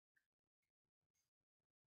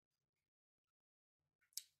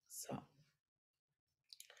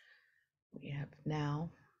We have now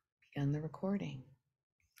begun the recording.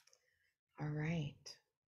 All right.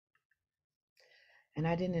 And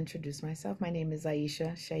I didn't introduce myself. My name is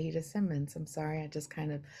Aishah Shahidah Simmons. I'm sorry, I just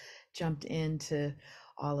kind of jumped into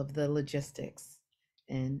all of the logistics,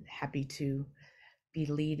 and happy to be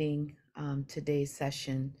leading today's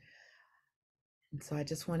session. And so I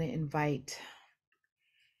just want to invite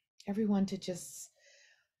everyone to just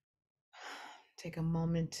take a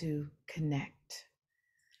moment to connect.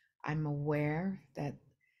 I'm aware that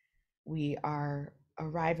we are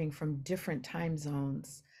arriving from different time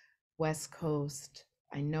zones. West Coast,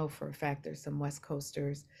 I know for a fact there's some West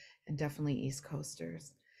Coasters and definitely East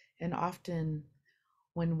Coasters. And often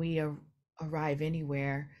when we arrive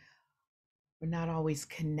anywhere, we're not always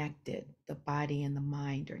connected. The body and the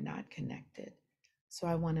mind are not connected. So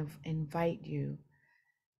I want to invite you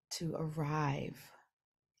to arrive,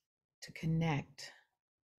 to connect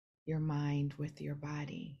your mind with your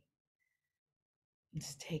body. And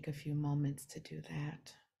just take a few moments to do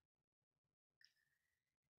that.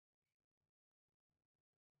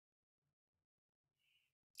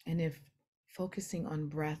 And if focusing on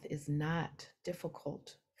breath is not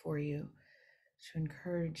difficult for you, to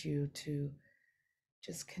encourage you to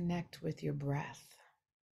just connect with your breath,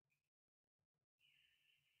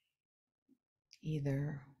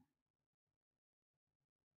 either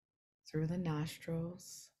through the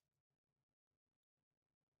nostrils,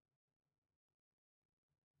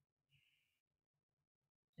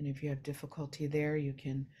 and if you have difficulty there, you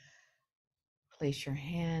can place your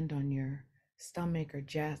hand on your stomach or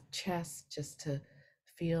chest just to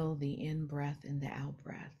feel the in breath and the out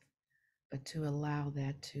breath, but to allow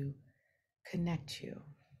that to connect you,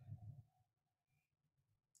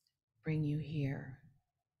 bring you here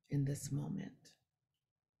in this moment.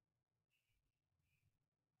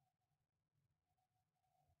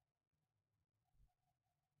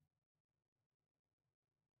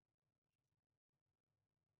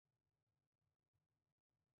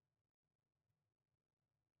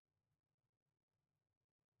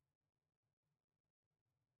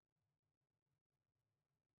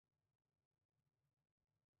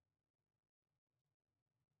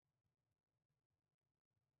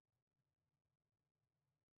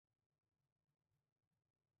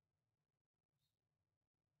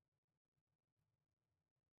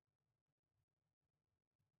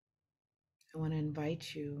 I want to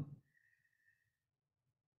invite you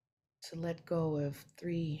to let go of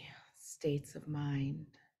 3 states of mind: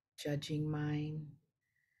 judging mind,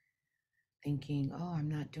 thinking, oh, I'm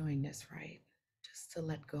not doing this right. Just to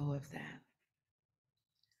let go of that.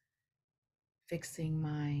 Fixing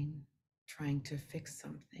mind, trying to fix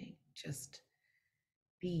something. Just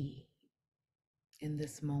be in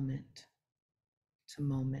this moment to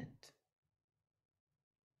moment.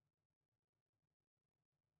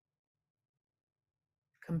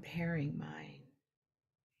 Comparing mind,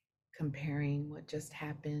 comparing what just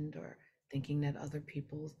happened, or thinking that other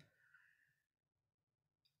people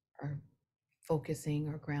are focusing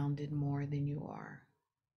or grounded more than you are.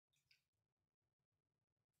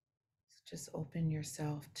 So just open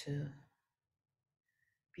yourself to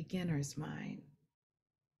beginner's mind.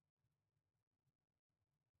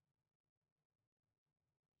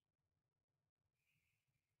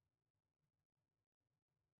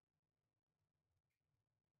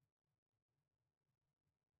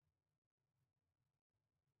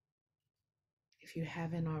 If you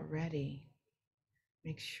haven't already,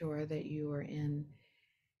 make sure that you are in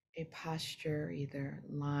a posture, either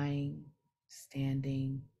lying,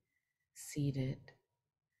 standing, seated,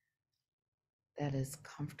 that is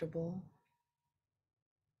comfortable,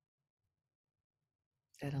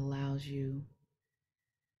 that allows you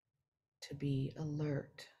to be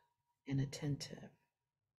alert and attentive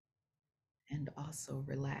and also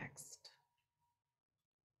relaxed.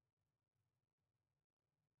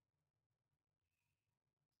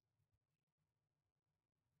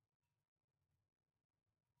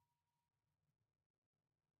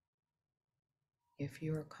 If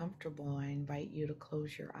you are comfortable, I invite you to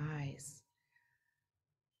close your eyes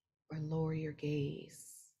or lower your gaze.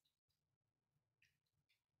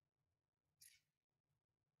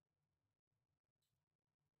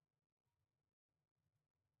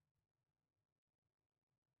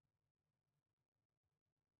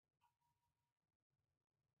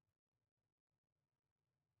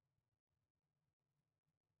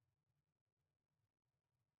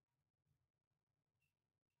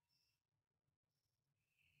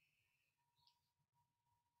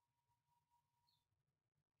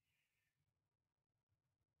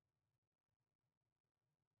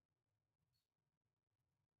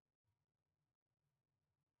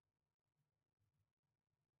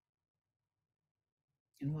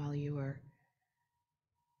 And while you are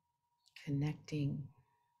connecting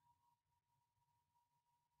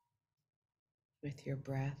with your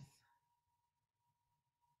breath,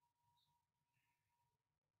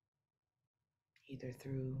 either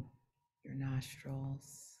through your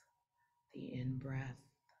nostrils, the in breath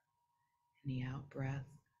and the out breath,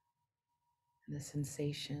 and the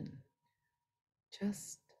sensation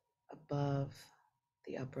just above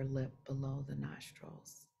the upper lip below the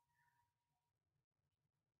nostrils.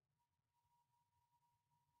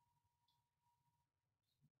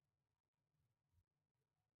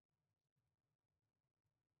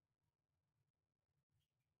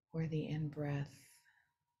 Where the in breath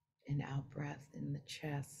and out breath in the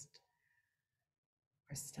chest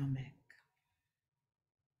or stomach.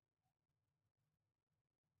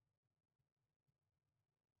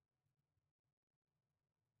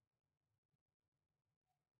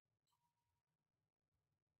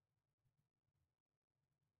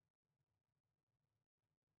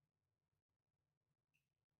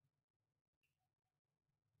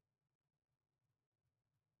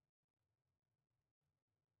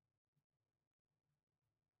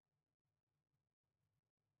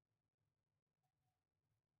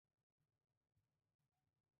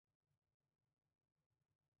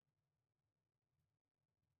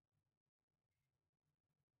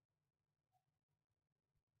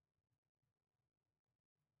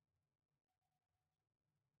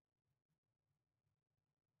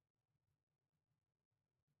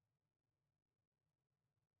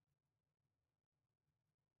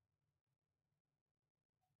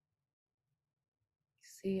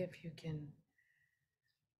 See if you can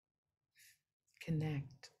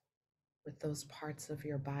connect with those parts of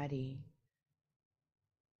your body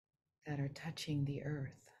that are touching the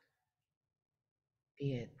earth,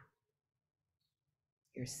 be it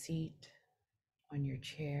your seat on your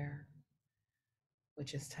chair,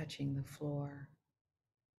 which is touching the floor,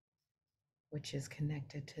 which is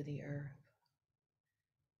connected to the earth,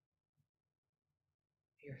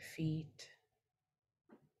 your feet,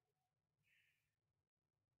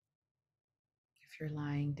 if you're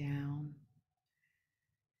lying down,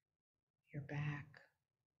 your back,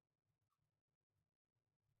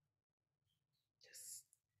 just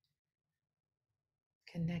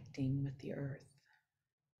connecting with the earth.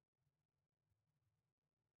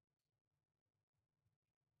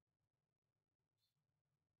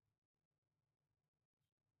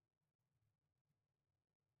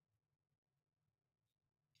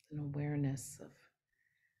 An awareness of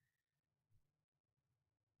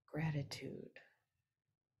gratitude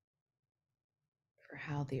for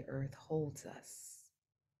how the earth holds us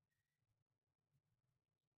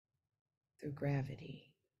through gravity.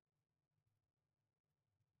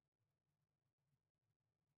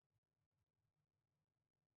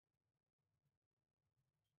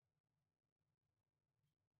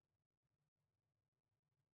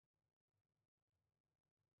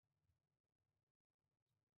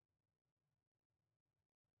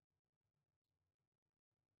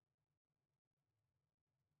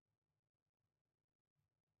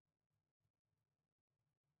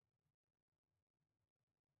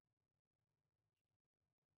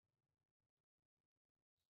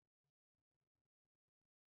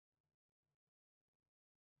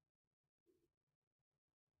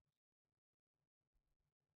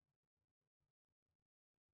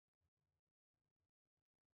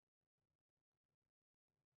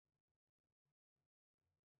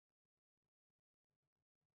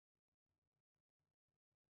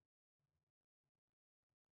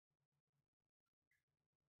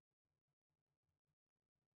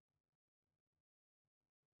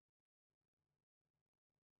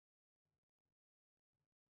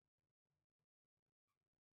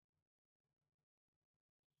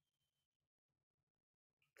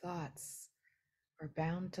 Thoughts are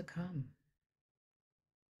bound to come.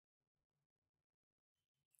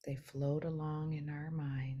 They float along in our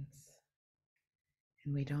minds,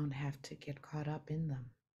 and we don't have to get caught up in them.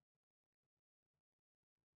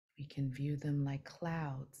 We can view them like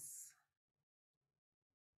clouds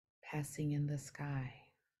passing in the sky.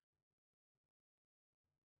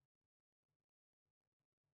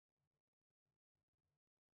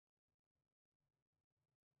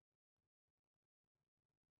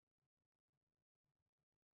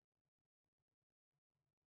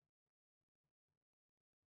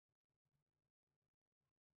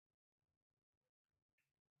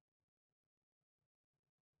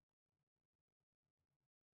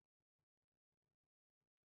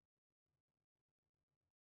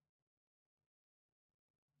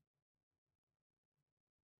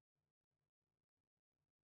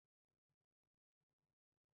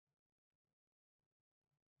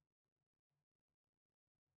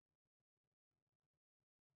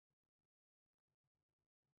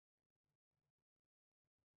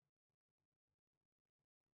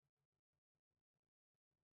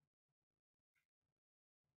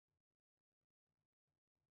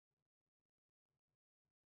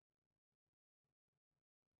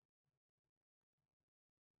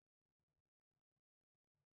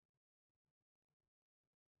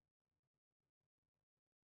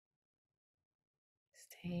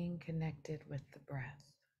 Staying connected with the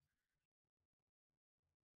breath.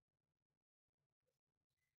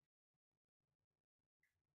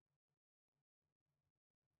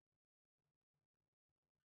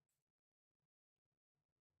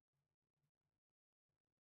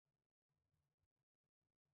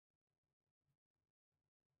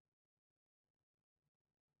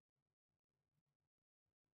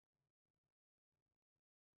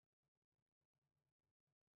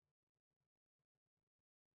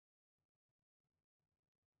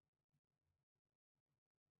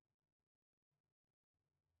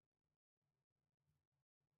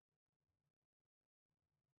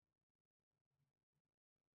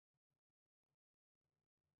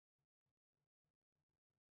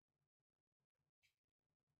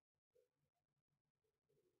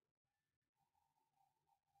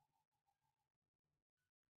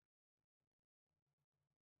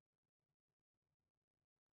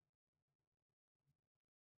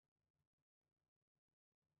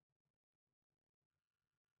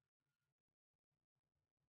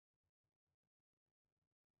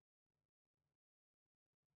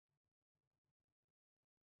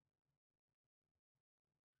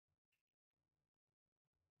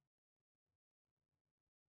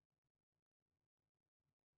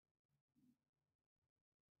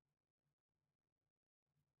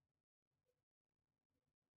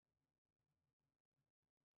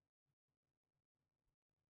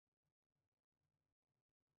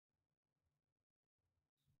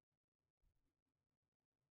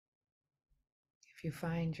 If you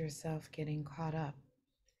find yourself getting caught up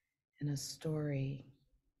in a story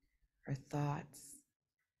or thoughts,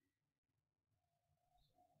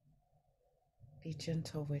 be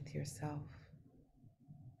gentle with yourself.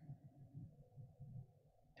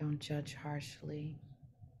 Don't judge harshly.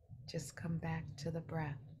 Just come back to the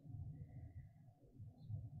breath.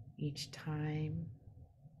 Each time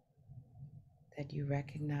that you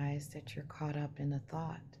recognize that you're caught up in a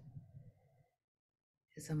thought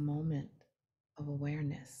is a moment of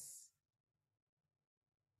awareness.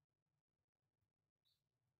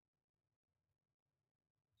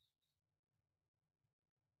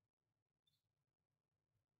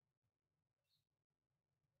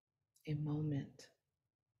 A moment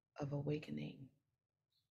of awakening.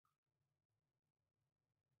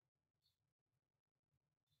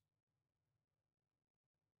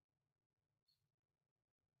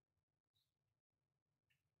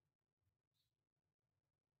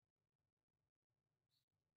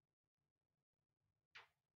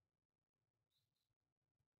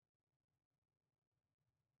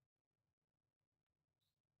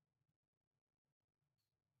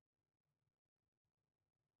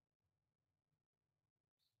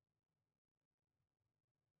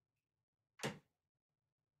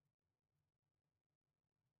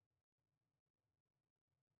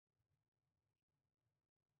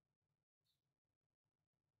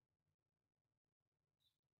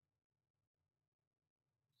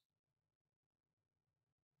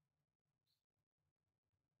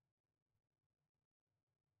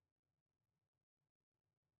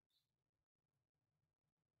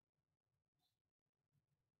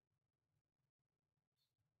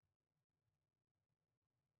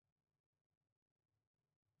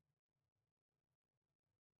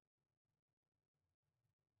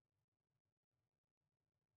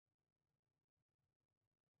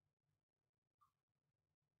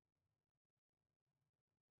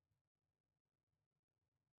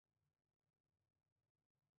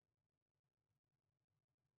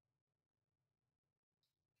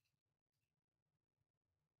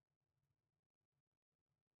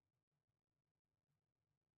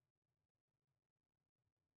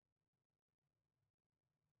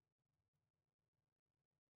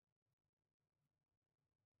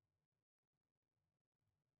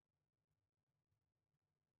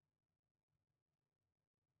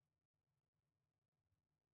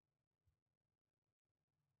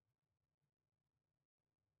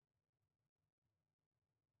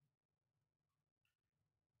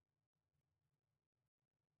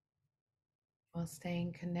 While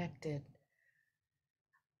staying connected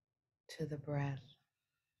to the breath,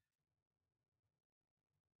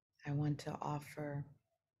 I want to offer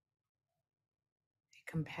a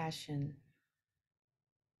compassion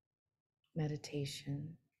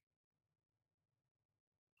meditation.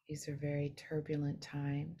 These are very turbulent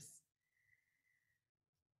times.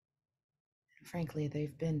 And frankly,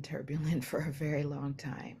 they've been turbulent for a very long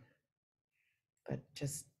time. But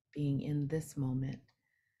just being in this moment,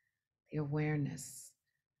 the awareness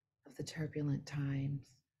of the turbulent times,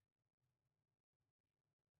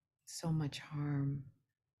 so much harm,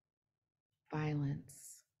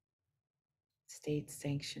 violence, it's state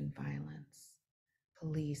sanctioned violence,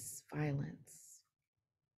 police violence,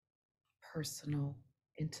 personal,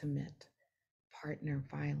 intimate partner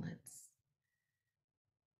violence,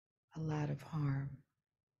 a lot of harm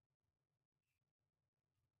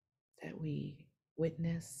that we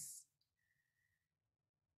witness,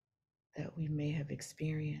 that we may have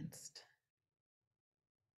experienced,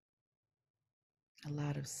 a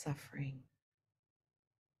lot of suffering.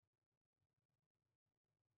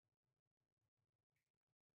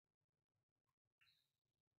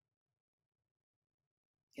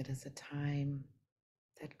 It is a time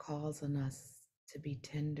that calls on us to be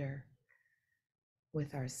tender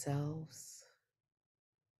with ourselves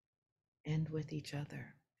and with each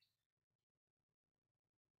other.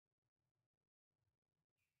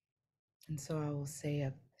 And so I will say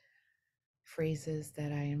phrases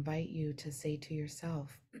that I invite you to say to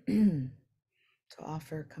yourself, to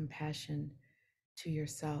offer compassion to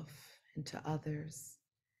yourself and to others.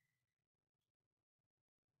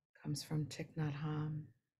 Comes from Thich Nhat Hanh.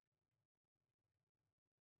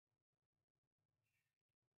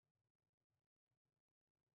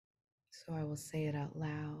 So I will say it out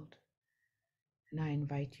loud, and I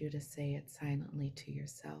invite you to say it silently to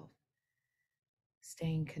yourself,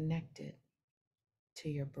 staying connected to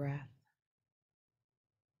your breath.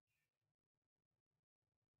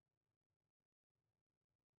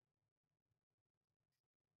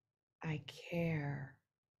 I care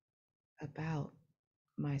about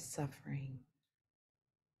my suffering.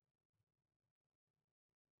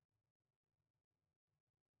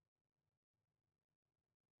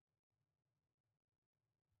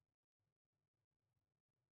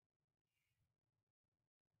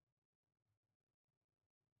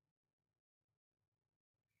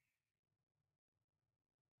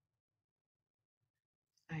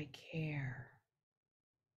 I care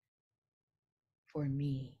for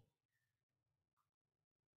me.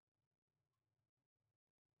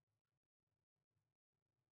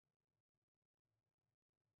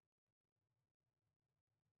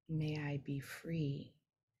 May I be free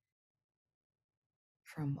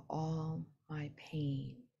from all my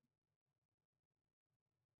pain.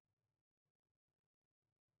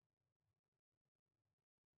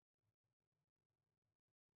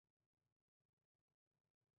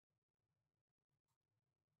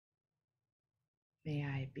 May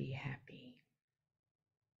I be happy.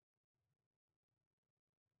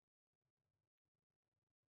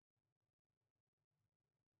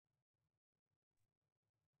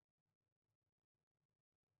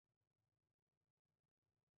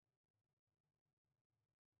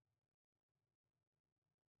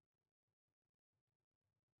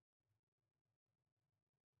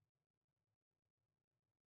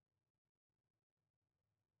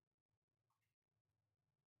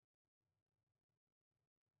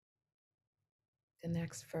 The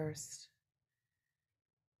next verse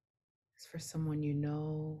is for someone you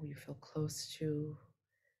know, you feel close to,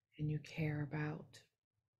 and you care about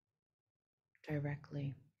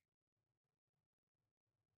directly.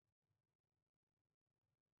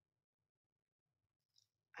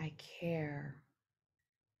 I care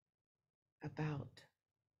about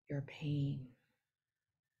your pain.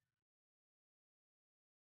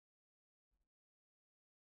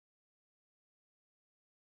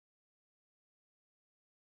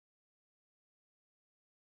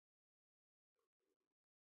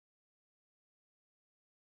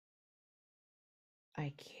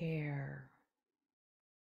 I care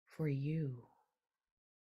for you.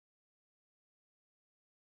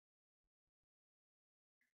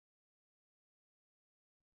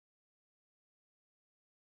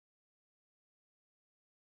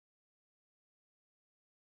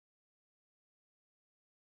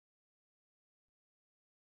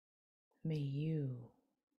 May you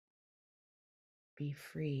be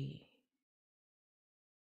free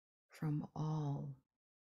from all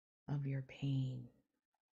of your pain.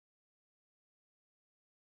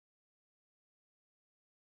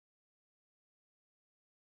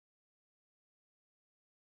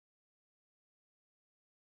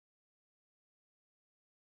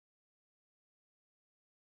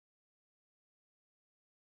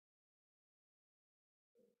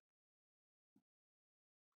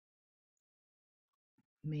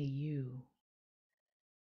 May you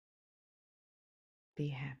be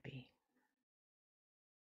happy.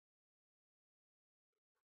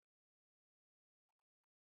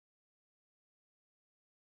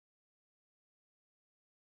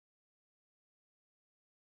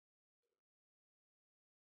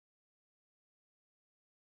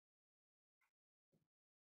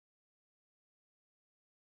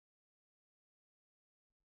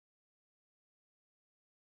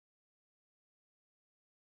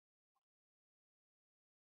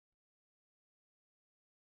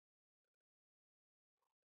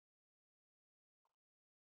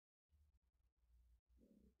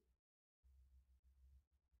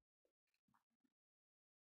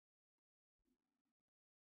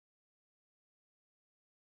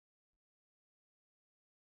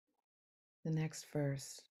 The next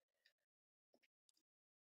verse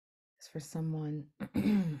is for someone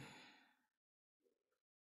who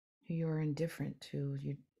you're indifferent to.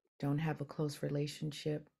 You don't have a close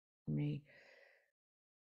relationship. You may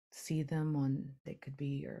see them on, they could be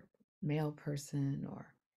your male person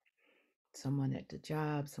or someone at the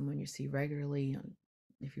job, someone you see regularly on,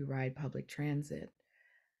 if you ride public transit,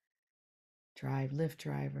 Lyft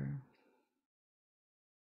driver,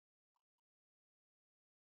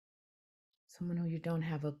 someone who you don't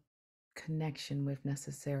have a connection with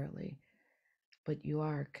necessarily, but you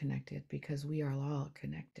are connected because we are all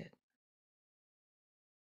connected.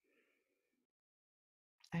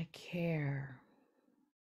 I care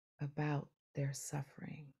about their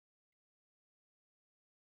suffering.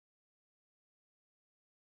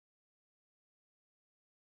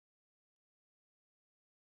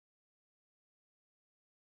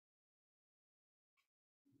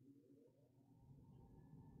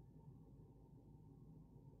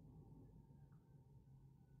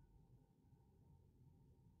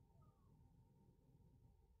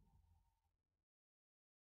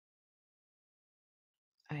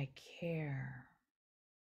 I care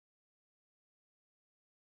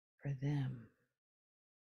for them.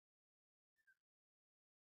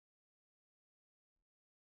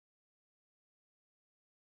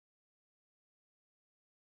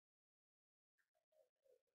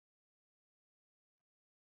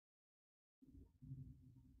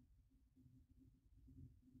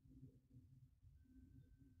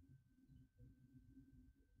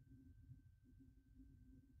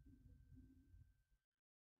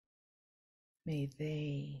 May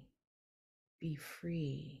they be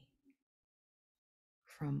free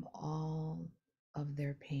from all of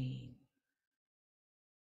their pain.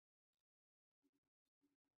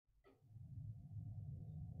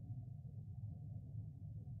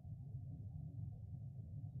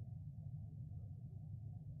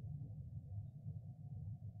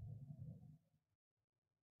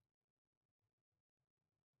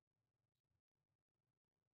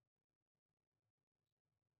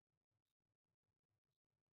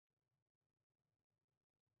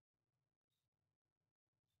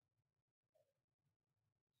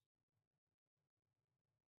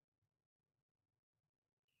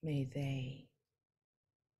 May they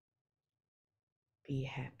be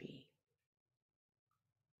happy.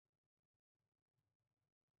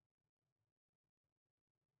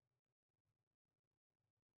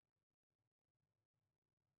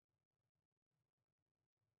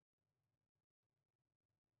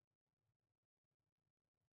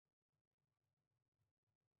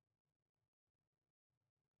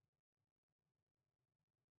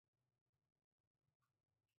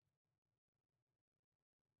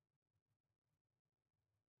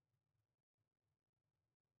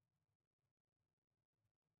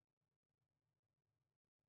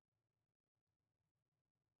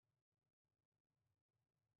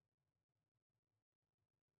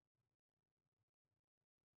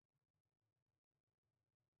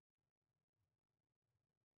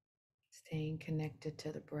 Staying connected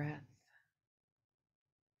to the breath.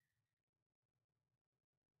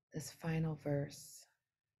 This final verse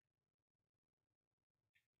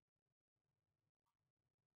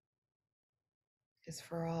is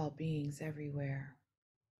for all beings everywhere,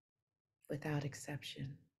 without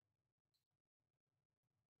exception.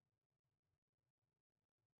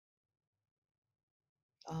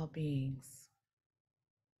 All beings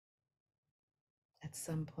at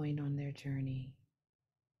some point on their journey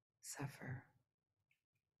suffer.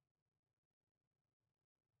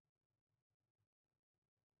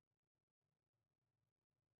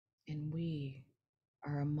 And we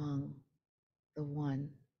are among the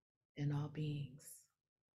one in all beings.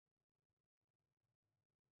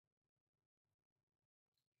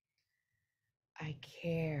 I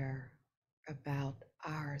care about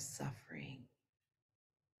our suffering.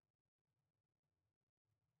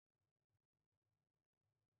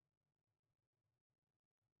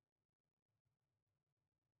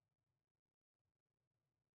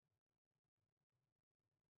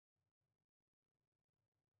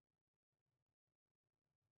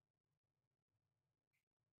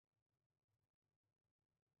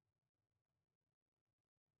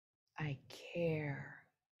 I care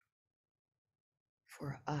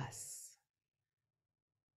for us.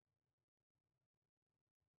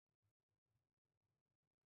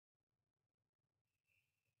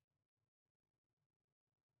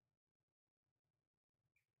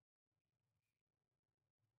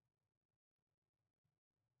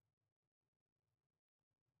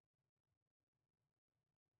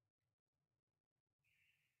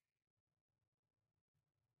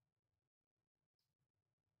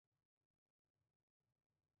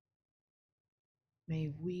 May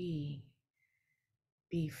we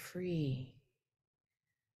be free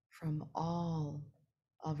from all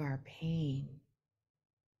of our pain.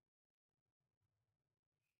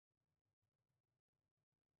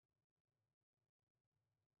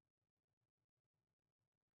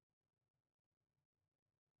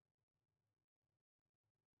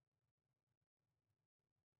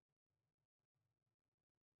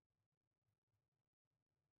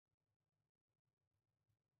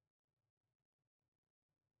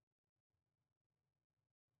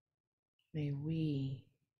 May we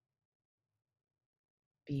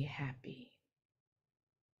be happy.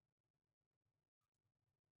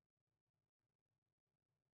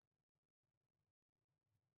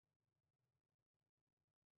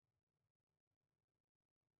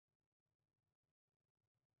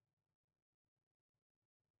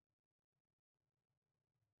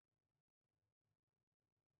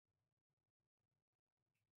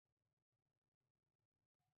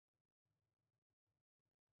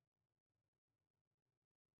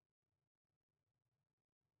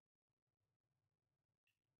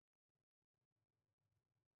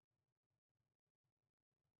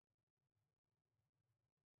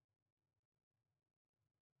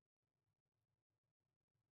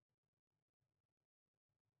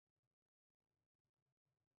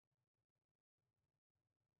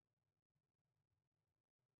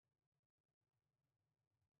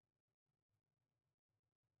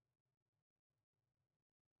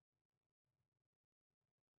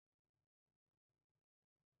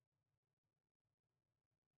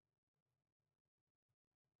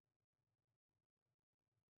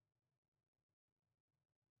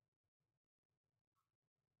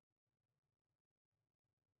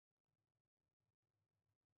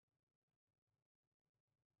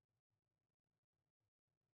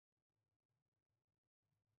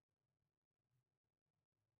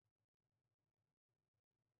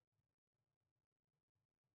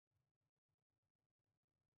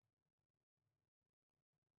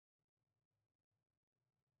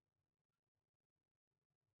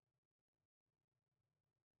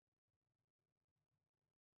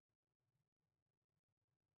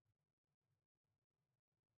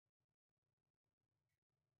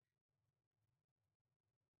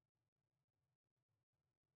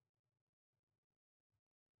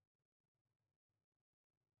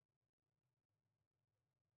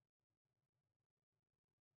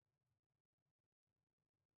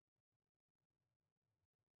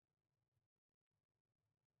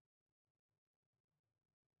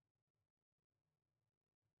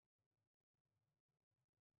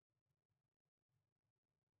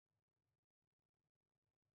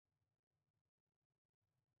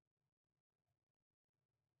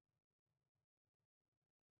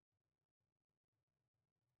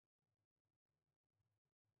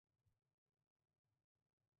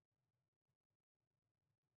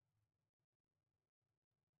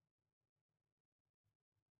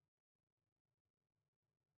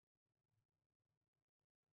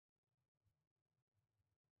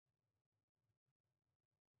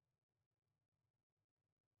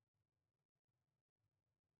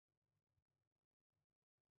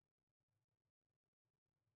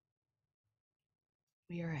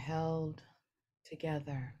 We are held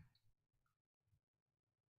together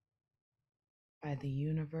by the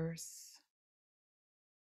universe.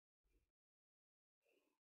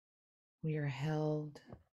 We are held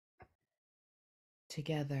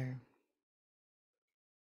together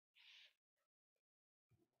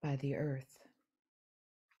by the earth.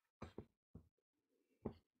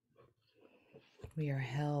 We are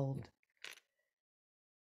held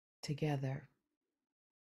together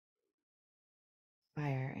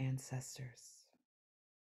by our ancestors.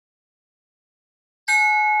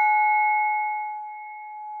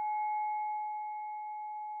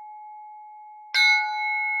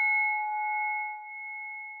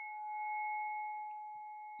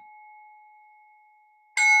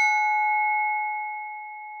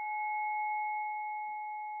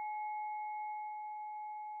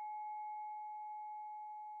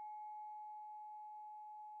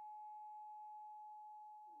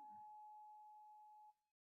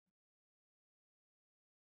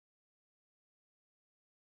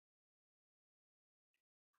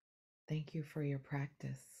 Thank you for your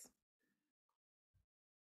practice.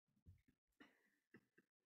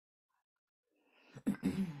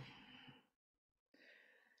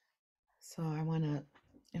 So I want to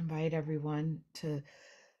invite everyone to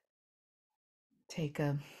take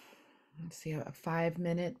a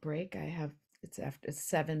 5-minute break. It's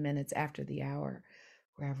 7 minutes after the hour,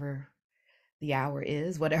 wherever the hour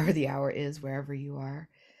is, whatever the hour is, wherever you are,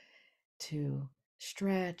 to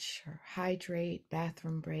stretch or hydrate,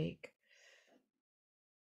 bathroom break,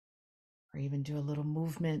 or even do a little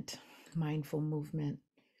movement, mindful movement.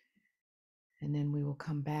 And then we will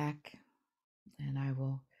come back and I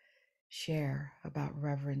will share about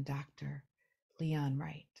Reverend Dr. Leon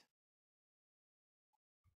Wright.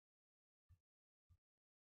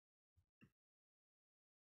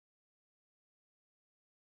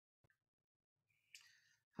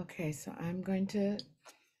 Okay, so I'm going to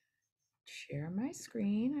share my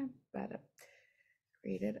screen. I've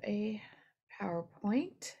created a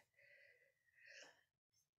PowerPoint.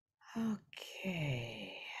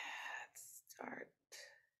 Okay, let's start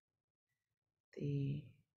wait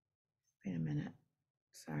a minute.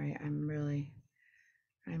 Sorry,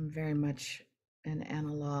 I'm very much an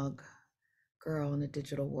analog girl in the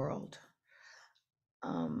digital world.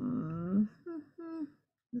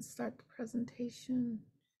 Let's start the presentation.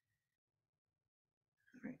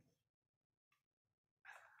 All right.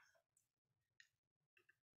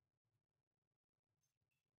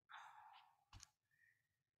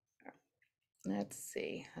 Let's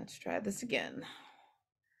see. Let's try this again.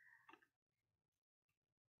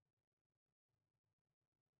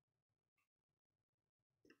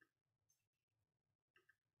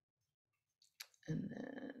 And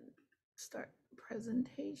then start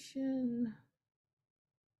presentation.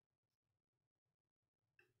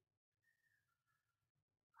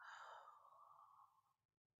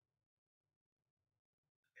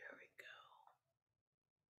 There we go.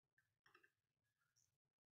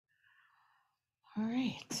 All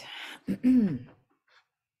right.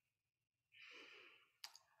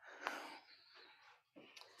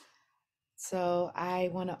 So I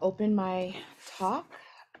want to open my talk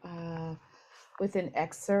with an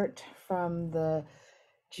excerpt from the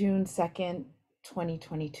June 2nd,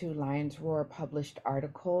 2022 Lions Roar published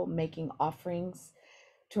article, Making Offerings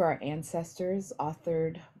to Our Ancestors,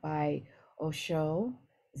 authored by Osho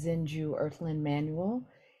Zenju Earthland Manuel,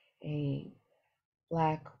 a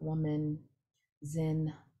Black woman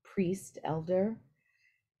Zen priest elder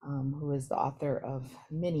who is the author of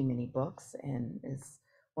many, many books and is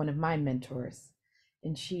one of my mentors.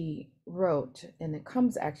 And she wrote, and it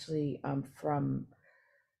comes actually from,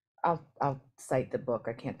 I'll cite the book.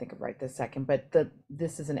 I can't think of right this second, but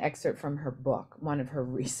this is an excerpt from her book, one of her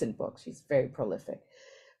recent books. She's very prolific.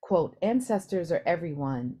 Quote, ancestors are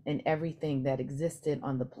everyone and everything that existed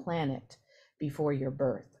on the planet before your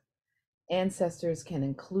birth. Ancestors can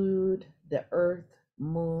include the earth,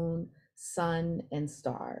 moon, sun, and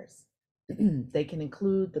stars. They can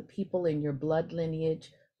include the people in your blood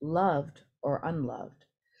lineage, loved or unloved.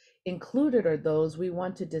 Included are those we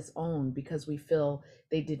want to disown because we feel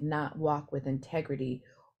they did not walk with integrity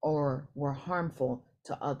or were harmful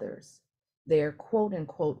to others. Their quote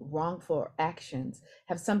unquote wrongful actions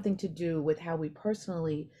have something to do with how we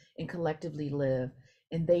personally and collectively live,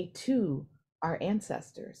 and they too are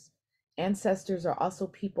ancestors. Ancestors are also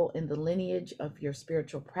people in the lineage of your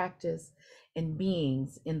spiritual practice and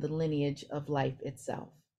beings in the lineage of life itself.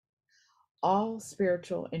 All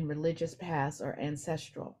spiritual and religious paths are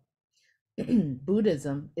ancestral.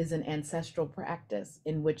 Buddhism is an ancestral practice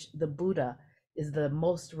in which the Buddha is the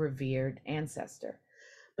most revered ancestor.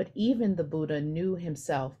 But even the Buddha knew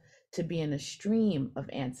himself to be in a stream of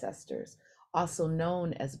ancestors, also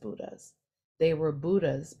known as Buddhas. They were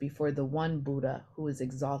Buddhas before the one Buddha who is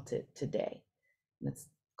exalted today. That's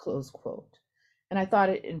close quote. And I thought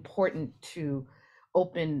it important to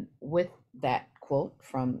open with that quote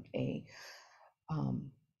from a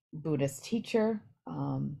Buddhist teacher,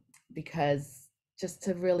 because just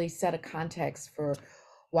to really set a context for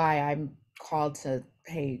why I'm called to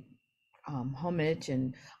pay homage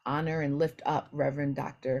and honor and lift up Reverend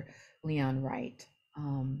Dr. Leon Wright.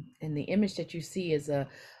 And the image that you see is a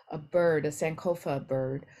bird, a Sankofa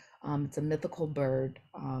bird. It's a mythical bird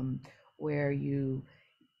where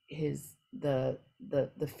the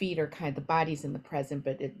feet are kind of, the body's in the present,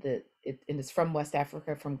 but and it's from West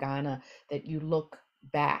Africa, from Ghana, that you look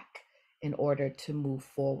back in order to move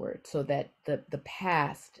forward, so that the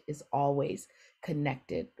past is always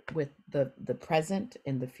connected with the present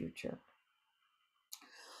and the future.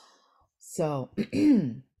 So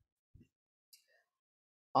in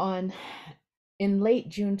late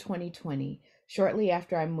June 2020, shortly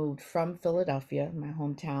after I moved from Philadelphia, my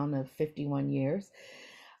hometown of 51 years,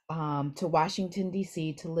 to Washington,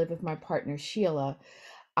 D.C. to live with my partner, Sheila,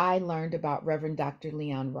 I learned about Reverend Dr.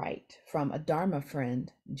 Leon Wright from a Dharma friend,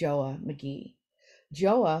 Joa McGee.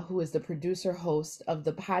 Joa, who is the producer host of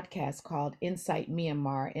the podcast called Insight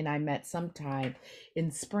Myanmar, and I met sometime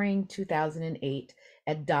in spring 2008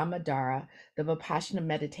 at Dhammadhara, the Vipassana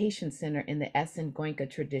Meditation Center in the Essen Goenka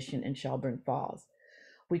tradition in Shelburne Falls.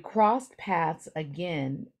 We crossed paths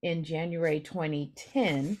again in January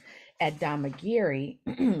 2010 at Dhamagiri,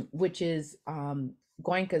 which is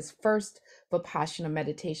Goenka's first Vipassana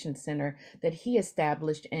meditation center that he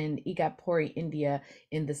established in Igatpuri, India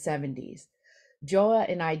in the 70s. Joa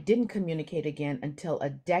and I didn't communicate again until a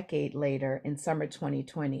decade later in summer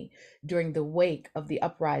 2020, during the wake of the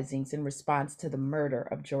uprisings in response to the murder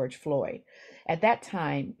of George Floyd. At that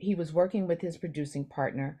time, he was working with his producing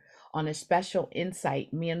partner on a special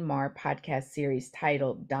Insight Myanmar podcast series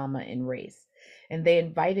titled Dharma and Race, and they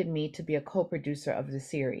invited me to be a co producer of the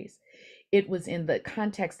series. It was in the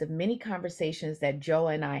context of many conversations that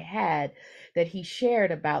Joa and I had that he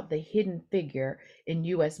shared about the hidden figure in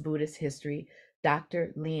U.S. Buddhist history,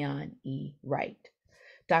 Dr. Leon E. Wright.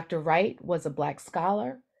 Dr. Wright was a Black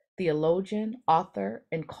scholar, theologian, author,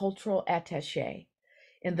 and cultural attaché.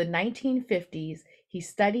 In the 1950s, he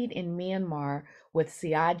studied in Myanmar with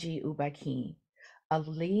Siaji Ubakin, a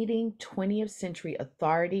leading 20th century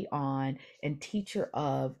authority on and teacher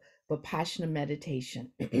of Vipassana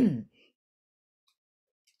meditation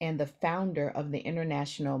and the founder of the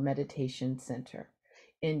International Meditation Center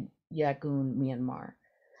in Yangon, Myanmar.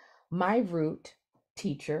 My root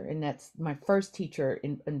teacher, and that's my first teacher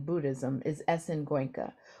in Buddhism, is S.N.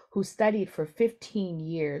 Goenka, who studied for 15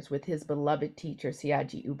 years with his beloved teacher,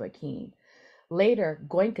 Siaji Ubakin. Later,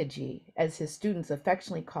 Goenkaji, as his students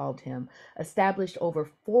affectionately called him, established over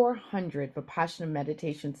 400 Vipassana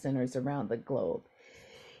meditation centers around the globe.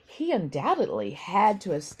 He undoubtedly had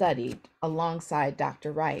to have studied alongside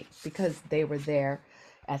Dr. Wright because they were there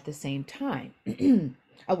at the same time. In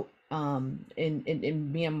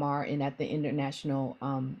Myanmar and at the International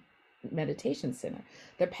Meditation Center.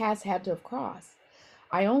 Their paths had to have crossed.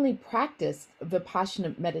 I only practiced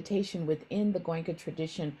Vipassana meditation within the Goenka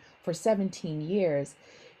tradition for 17 years,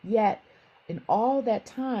 yet in all that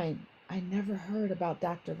time, I never heard about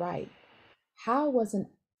Dr. Wright. How was an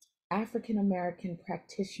African American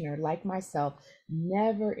practitioner like myself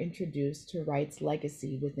never introduced to Wright's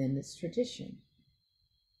legacy within this tradition?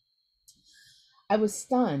 I was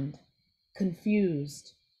stunned,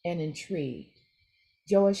 confused, and intrigued.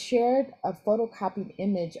 Joa shared a photocopied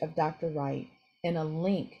image of Dr. Wright and a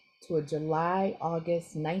link to a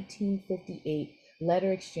July-August 1958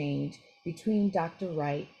 letter exchange between Dr.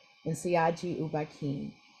 Wright and Siaji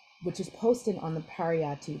Ubakin, which is posted on the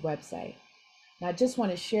Pariyatti website. Now, I just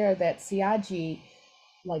want to share that Siaji,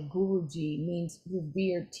 like Guruji, means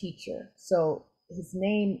revered teacher. So his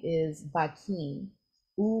name is Bakin.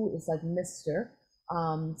 U is like Mr.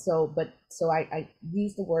 I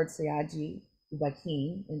use the word Siaji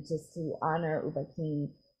Ubakin, and just to honor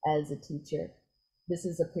Ubakin as a teacher. This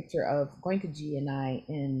is a picture of Goenkaji and I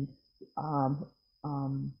in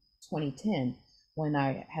 2010 when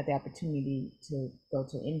I had the opportunity to go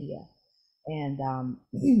to India. And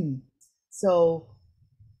so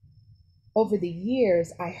over the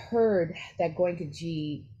years, I heard that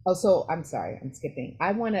Goenkaji. Oh, so I'm sorry, I'm skipping.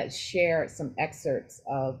 I want to share some excerpts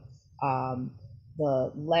of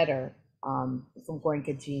the letter from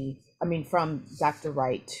Goenkaji. From Dr.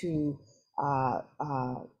 Wright to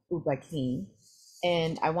Ubakin,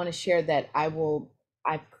 and I want to share that I've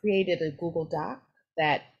created a Google Doc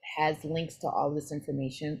that has links to all this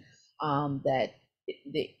information that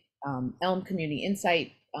the Elm Community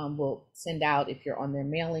Insight will send out if you're on their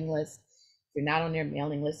mailing list. If you're not on their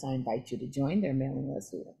mailing list, I invite you to join their mailing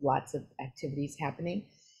list. We have lots of activities happening.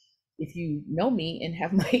 If you know me and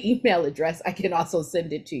have my email address, I can also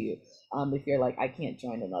send it to you. If you're like, I can't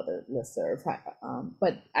join another listserv.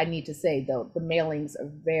 But I need to say, though, the mailings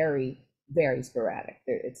are very, very sporadic.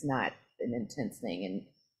 It's not an intense thing, and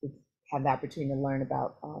we have the opportunity to learn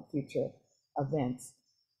about future events.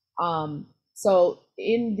 So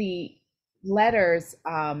in the letters,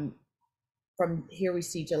 from here we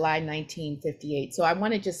see July 1958. So I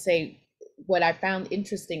want to just say what I found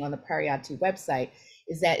interesting on the Pariyatti website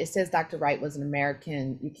is that it says Dr. Wright was an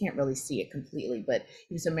American. You can't really see it completely, but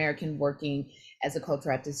he was American working as a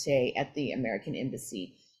cultural attaché at the American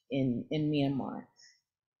Embassy in Myanmar.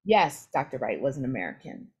 Yes, Dr. Wright was an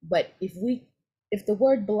American, but if the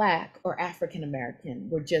word Black or African American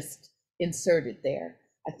were just inserted there,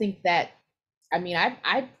 I think that,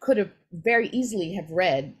 I could have very easily have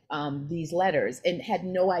read these letters and had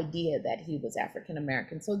no idea that he was African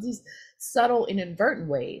American. So these subtle and inadvertent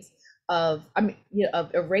ways of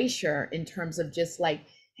erasure in terms of just like,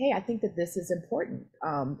 hey, I think that this is important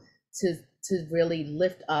to really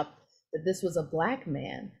lift up that this was a Black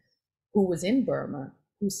man who was in Burma,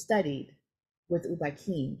 who studied with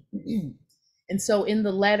Ubakin. And so in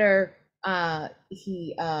the letter,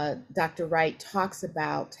 Dr. Wright talks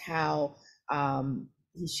about how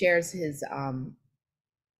he shares his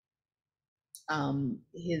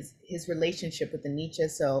his relationship with Anicca.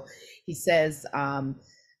 So he says,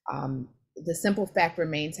 the simple fact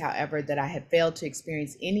remains, however, that I have failed to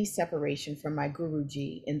experience any separation from my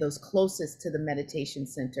Guruji and those closest to the meditation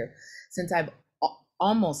center, since I've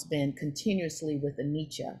almost been continuously with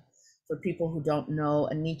Anicca. For people who don't know,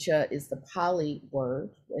 Anicca is the Pali word,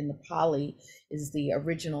 and the Pali is the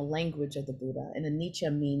original language of the Buddha, and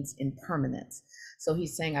Anicca means impermanence. So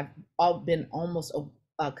he's saying I've been almost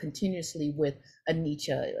continuously with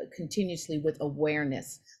Anicca, continuously with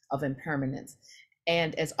awareness of impermanence.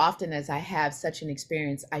 And as often as I have such an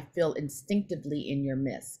experience, I feel instinctively in your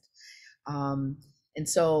midst. And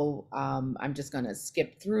so I'm just going to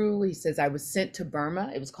skip through. He says, I was sent to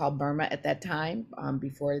Burma. It was called Burma at that time,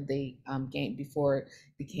 before before it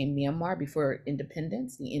became Myanmar, before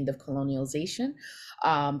independence, the end of colonialization,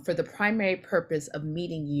 for the primary purpose of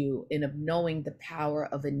meeting you and of knowing the power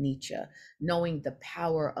of Anicca, knowing the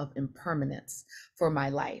power of impermanence for my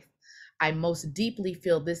life. I most deeply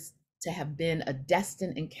feel this to have been a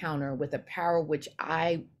destined encounter with a power which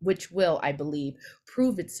will, I believe,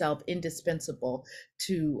 prove itself indispensable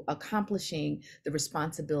to accomplishing the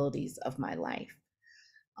responsibilities of my life.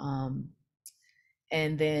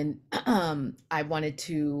 And then I wanted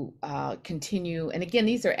to continue. And again,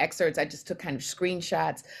 these are excerpts. I just took kind of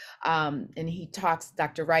screenshots. And he talks,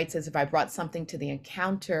 Dr. Wright says, if I brought something to the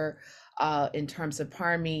encounter in terms of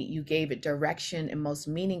Parmi, you gave it direction and most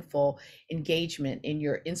meaningful engagement in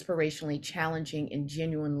your inspirationally challenging and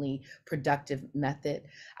genuinely productive method.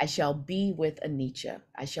 I shall be with Anicca.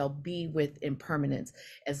 I shall be with impermanence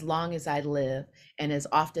as long as I live, and as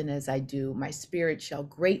often as I do, my spirit shall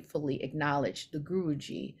gratefully acknowledge the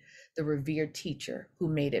Guruji, the revered teacher who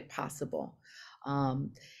made it possible.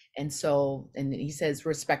 And he says,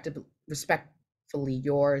 respectfully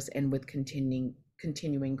yours, and with continuing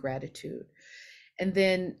gratitude. And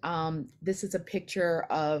then this is a picture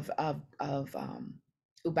of U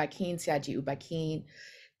Ba Khin, Siaji U Ba Khin.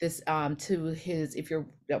 This to his,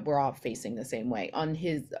 we're all facing the same way. On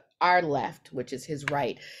our left, which is his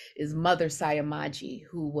right, is Mother Sayamaji,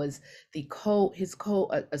 who was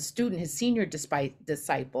a student, his senior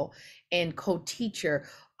disciple and co-teacher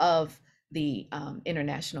of the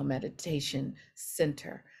International Meditation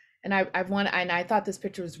Center. And I thought this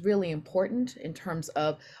picture was really important in terms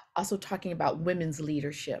of also talking about women's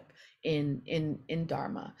leadership in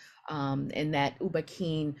Dharma, and that U Ba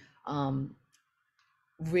Khin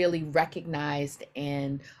really recognized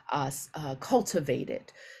and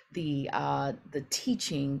cultivated the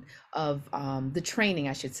teaching of the training,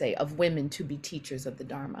 I should say, of women to be teachers of the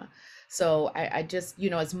Dharma. So I just,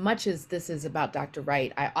 as much as this is about Dr.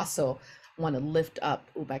 Wright, I also want to lift up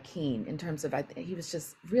U Ba Khin in terms of, he was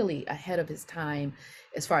just really ahead of his time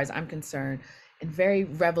as far as I'm concerned, and very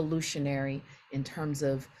revolutionary in terms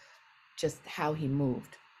of just how he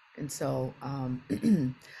moved. And so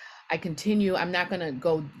I continue. I'm not going to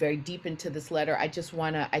go very deep into this letter. I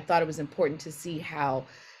thought it was important to see how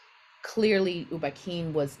clearly U Ba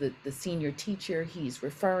Khin was the senior teacher. He's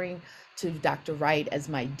referring to Dr. Wright as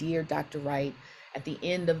my dear Dr. Wright. At the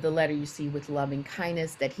end of the letter, you see with loving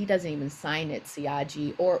kindness that he doesn't even sign it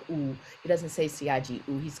Siaji or U. He doesn't say Siaji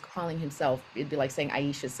U. He's calling himself, it'd be like saying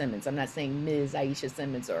Aishah Simmons. I'm not saying Ms. Aishah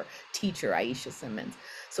Simmons or teacher Aishah Simmons.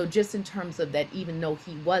 So just in terms of that, even though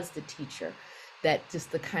he was the teacher, that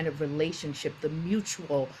just the kind of relationship, the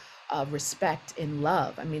mutual respect and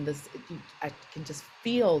love. I mean, I can just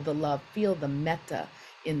feel the love, feel the metta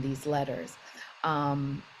in these letters.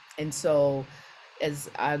 And so as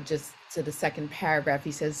just to the second paragraph,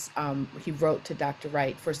 he says, he wrote to Dr.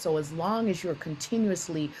 Wright, for so as long as you're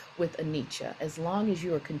continuously with Anicca, as long as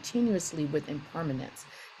you are continuously with impermanence,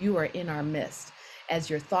 you are in our midst. As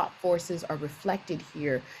your thought forces are reflected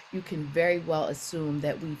here, you can very well assume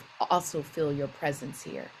that we also feel your presence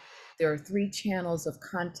here. There are 3 channels of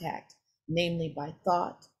contact, namely by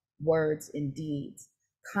thought, words, and deeds.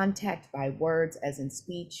 Contact by words, as in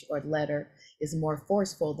speech or letter, is more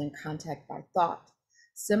forceful than contact by thought.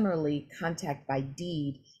 Similarly, contact by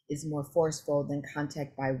deed is more forceful than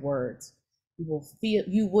contact by words.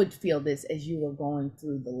 You would feel this as you were going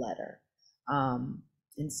through the letter.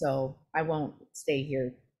 And so I won't stay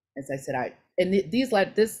here. As I said,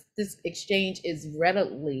 this exchange is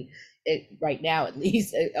readily, right now at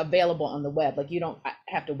least, available on the web. Like, you don't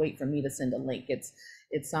have to wait for me to send a link.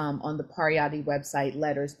 It's on the Pariyati website,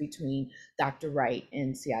 letters between Dr. Wright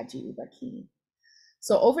and Siaji U Ba Khin.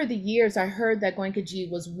 So over the years, I heard that Goenkaji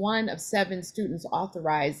was one of 7 students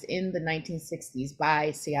authorized in the 1960s by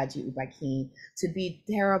Siaji U Ba Khin to be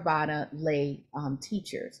Theravada lay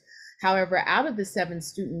teachers. However, out of the 7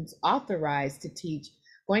 students authorized to teach,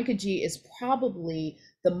 Goenkaji is probably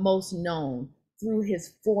the most known through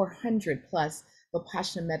his 400 plus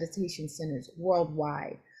Vipassana meditation centers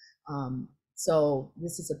worldwide. So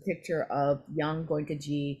this is a picture of young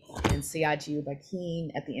Goenkaji and Sayaji U Ba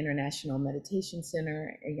Khin at the International Meditation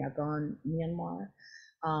Center in Yangon, Myanmar.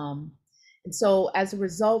 And so as a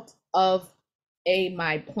result of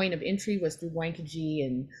my point of entry was through Goenkaji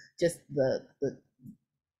and just the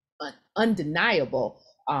undeniable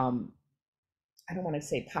I don't want to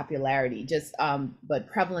say popularity, just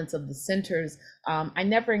but prevalence of the centers. I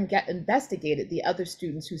never investigated the other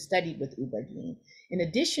students who studied with U Ba Khin. In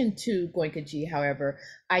addition to Goenkaji, however,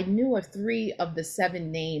 I knew of 3 of the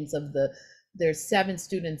 7 names of there's 7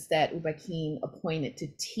 students that U Ba Khin appointed to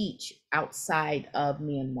teach outside of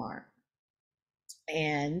Myanmar.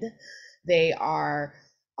 And they are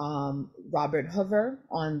Robert Hoover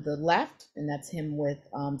on the left, and that's him with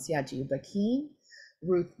Sayaji U Ba Khin,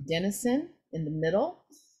 Ruth Dennison in the middle,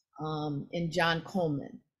 and John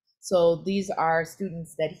Coleman. So these are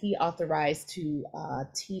students that he authorized to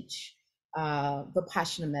teach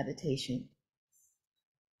Vipassana meditation.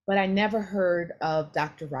 But I never heard of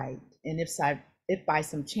Dr. Wright, and if by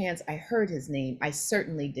some chance I heard his name, I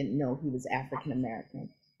certainly didn't know he was African American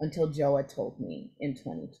until Joa told me in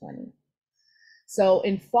 2020. So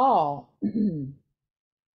in fall,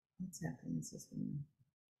 what's happening? Is this one?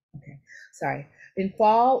 Okay, sorry. In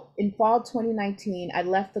fall 2019, I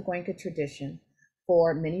left the Goenka tradition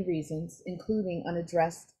for many reasons, including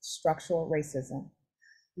unaddressed structural racism.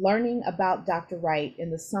 Learning about Dr. Wright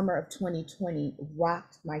in the summer of 2020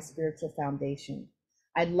 rocked my spiritual foundation.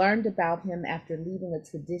 I learned about him after leaving a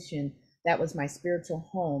tradition that was my spiritual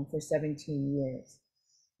home for 17 years.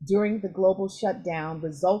 During the global shutdown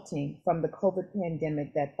resulting from the COVID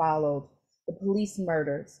pandemic that followed, the police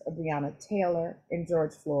murders of Breonna Taylor and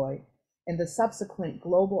George Floyd, and the subsequent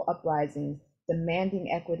global uprisings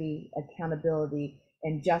demanding equity, accountability,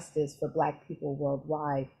 and justice for Black people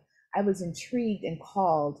worldwide, I was intrigued and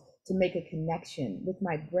called to make a connection with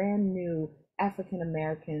my brand new African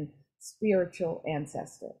American spiritual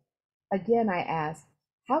ancestor. Again, I asked,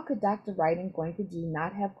 how could Dr. Wright and Goenkaji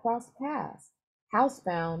not have crossed paths?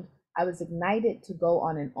 Housebound, I was ignited to go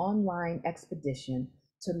on an online expedition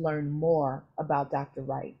to learn more about Dr.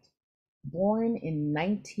 Wright. Born in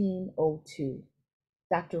 1902,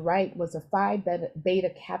 Dr. Wright was a Phi Beta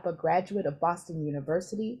Kappa graduate of Boston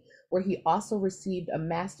University, where he also received a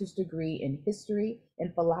master's degree in history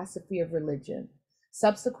and philosophy of religion.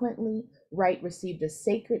 Subsequently, Wright received a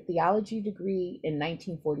Sacred Theology degree in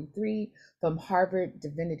 1943 from Harvard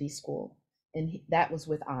Divinity School, and that was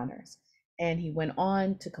with honors. And he went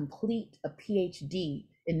on to complete a PhD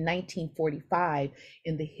in 1945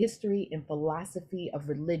 in the history and philosophy of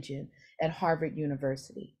religion at Harvard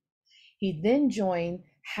University. He then joined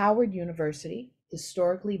Howard University,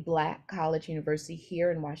 historically Black college university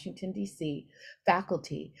here in Washington, D.C.,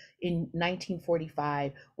 faculty in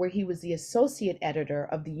 1945, where he was the associate editor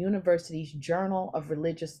of the university's Journal of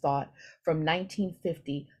Religious Thought from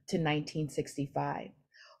 1950 to 1965.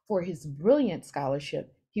 For his brilliant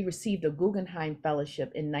scholarship, he received a Guggenheim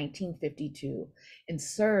Fellowship in 1952 and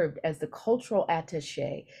served as the cultural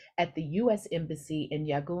attaché at the U.S. Embassy in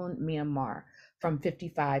Yangon, Myanmar, from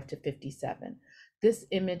 55 to 57. This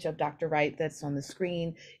image of Dr. Wright that's on the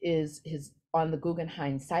screen is on the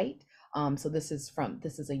Guggenheim site. So this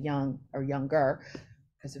is a young or younger,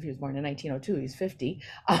 because if he was born in 1902, he's 50.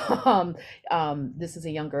 This is a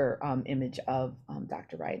younger image of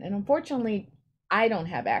Dr. Wright. And unfortunately, I don't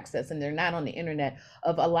have access, and they're not on the internet,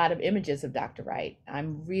 of a lot of images of Dr. Wright.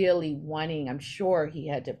 I'm sure he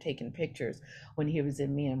had to have taken pictures when he was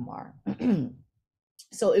in Myanmar.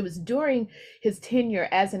 So it was during his tenure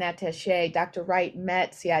as an attaché, Dr. Wright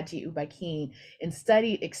met Sayaji U Ba Khin and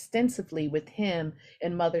studied extensively with him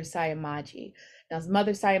and Mother Sayamaji. Now,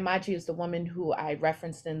 Mother Sayamaji is the woman who I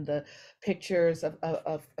referenced in the pictures of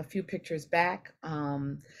a few pictures back.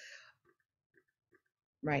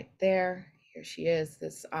 Right there, here she is.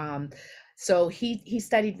 So he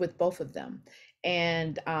studied with both of them,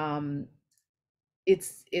 and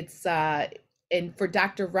it's and for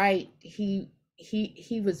Dr. Wright, he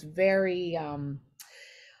was very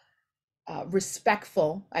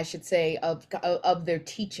respectful, I should say, of their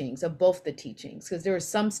teachings, of both the teachings, because there were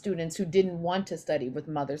some students who didn't want to study with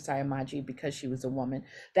Mother Sayamaji because she was a woman.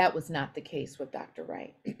 That was not the case with Dr.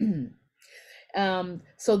 Wright.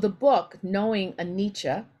 So the book, Knowing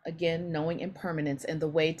Anicca, again, Knowing Impermanence and the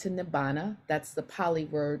Way to Nibbana, that's the Pali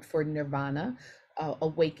word for nirvana,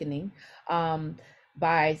 awakening,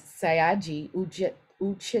 by Sayaji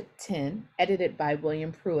U Chit Tin, edited by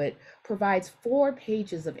William Pruitt, provides 4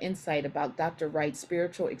 pages of insight about Dr. Wright's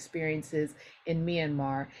spiritual experiences in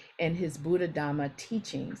Myanmar and his Buddha Dhamma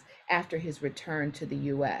teachings after his return to the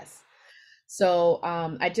US. So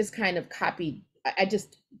I just kind of copied, I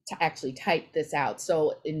just actually typed this out.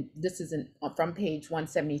 So this is from page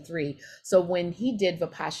 173. So when he did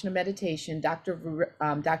Vipassana meditation,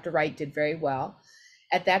 Dr. Wright did very well.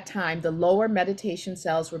 At that time, the lower meditation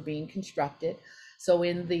cells were being constructed. So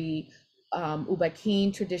in the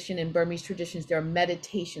Ubakin tradition and Burmese traditions, there are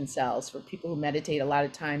meditation cells for people who meditate. A lot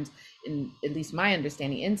of times, in at least my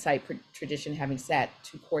understanding, insight tradition, having sat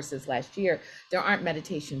 2 courses last year, there aren't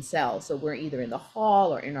meditation cells. So we're either in the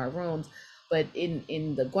hall or in our rooms. But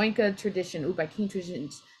in the Goenka tradition, Ubakin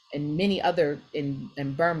traditions, and many other in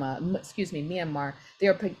Burma, Myanmar,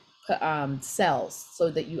 there are cells,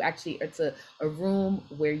 so that you actually, it's a room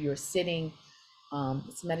where you're sitting.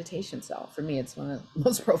 It's a meditation cell. For me, it's one of the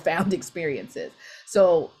most profound experiences.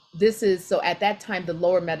 So at that time, the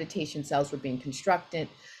lower meditation cells were being constructed.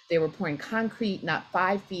 They were pouring concrete not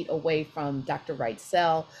 5 feet away from Dr. Wright's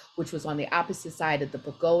cell, which was on the opposite side of the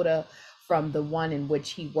pagoda from the one in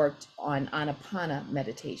which he worked on Anapana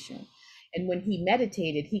meditation. And when he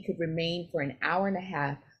meditated, he could remain for an hour and a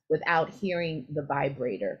half without hearing the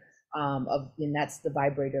vibrator and that's the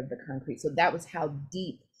vibrator of the concrete. So that was how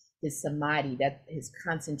deep his samadhi, that his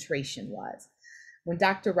concentration was. When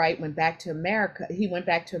Dr. Wright went back to America,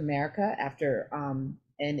 after,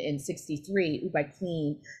 and in 63, U Ba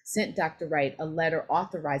Khin sent Dr. Wright a letter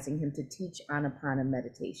authorizing him to teach Anapana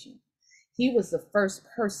meditation. He was the first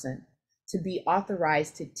person to be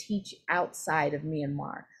authorized to teach outside of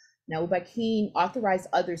Myanmar. Now, U Ba Khin authorized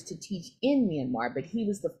others to teach in Myanmar, but he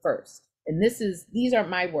was the first. And these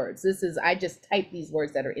aren't my words. I just typed these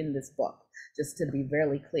words that are in this book, just to be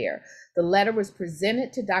very clear. The letter was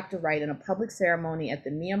presented to Dr. Wright in a public ceremony at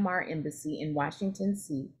the Myanmar Embassy in Washington,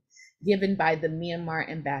 D.C., given by the Myanmar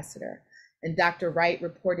ambassador. And Dr. Wright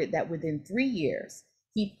reported that within 3 years,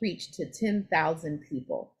 he preached to 10,000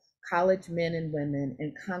 people, college men and women,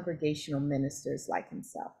 and congregational ministers like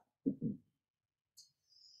himself.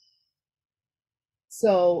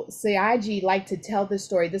 So Sayagyi liked to tell the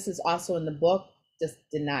story. This is also in the book, just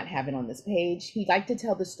did not have it on this page. He liked to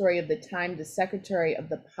tell the story of the time the secretary of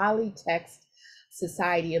the Polytext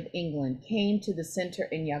Society of England came to the center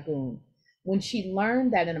in Yangon when she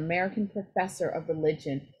learned that an American professor of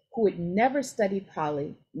religion who had never studied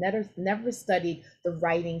Pali, never studied the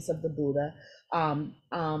writings of the Buddha,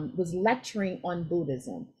 was lecturing on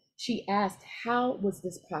Buddhism. She asked, how was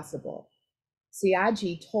this possible?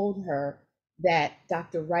 Sayagyi told her that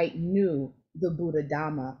Dr. Wright knew the Buddha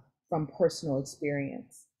Dhamma from personal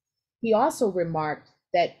experience. He also remarked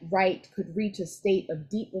that Wright could reach a state of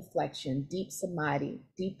deep reflection, deep samadhi,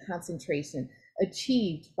 deep concentration,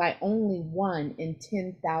 achieved by only 1 in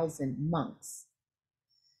 10,000 monks.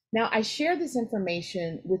 Now, I share this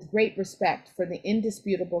information with great respect for the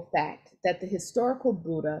indisputable fact that the historical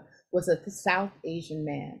Buddha was a South Asian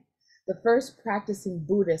man. The first practicing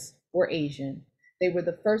Buddhists were Asian. They were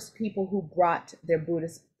the first people who brought their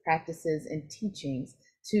Buddhist practices and teachings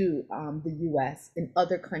to the US and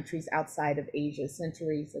other countries outside of Asia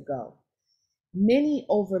centuries ago. Many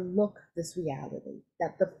overlook this reality,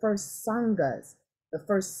 that the first sanghas, the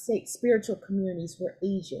first spiritual communities, were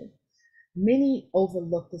Asian. Many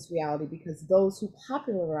overlook this reality because those who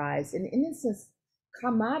popularized and in a sense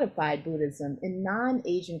commodified Buddhism in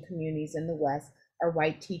non-Asian communities in the West are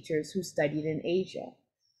white teachers who studied in Asia.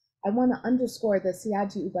 I want to underscore that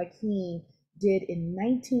Sayagyi U Ba Khin did in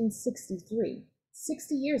 1963,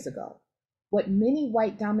 60 years ago, what many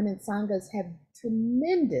white dominant sanghas have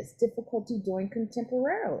tremendous difficulty doing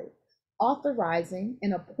contemporarily, authorizing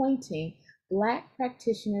and appointing Black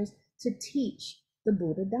practitioners to teach the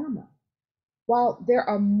Buddha Dhamma. While there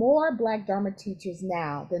are more Black Dharma teachers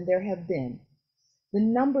now than there have been, the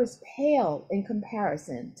numbers pale in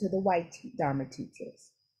comparison to the white Dharma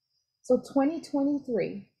teachers. So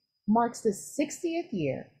 2023 marks the 60th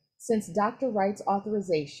year since Dr. Wright's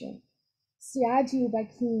authorization. Sayagyi U Ba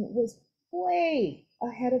Khin was way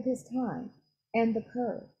ahead of his time and the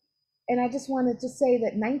curve. And I just wanted to say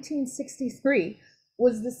that 1963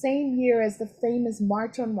 was the same year as the famous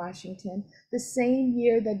March on Washington, the same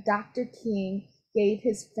year that Dr. King gave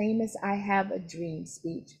his famous I Have a Dream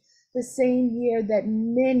speech, the same year that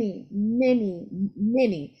many, many,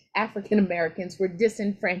 many African Americans were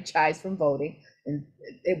disenfranchised from voting.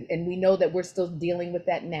 And we know that we're still dealing with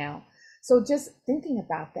that now. So just thinking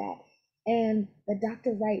about that, and that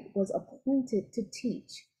Dr. Wright was appointed to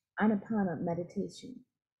teach Anapana meditation.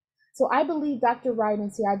 So I believe Dr. Wright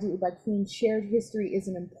and Sayagyi U Ba Khin shared history is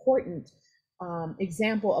an important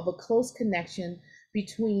example of a close connection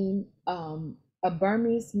between a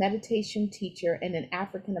Burmese meditation teacher and an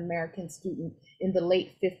African American student in the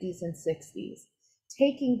late 50s and 60s.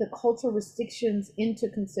 Taking the cultural restrictions into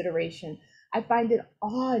consideration, I find it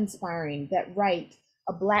awe-inspiring that Wright,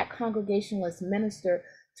 a Black Congregationalist minister,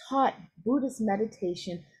 taught Buddhist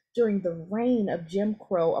meditation during the reign of Jim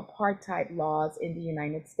Crow apartheid laws in the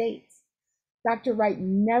United States. Dr. Wright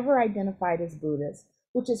never identified as Buddhist,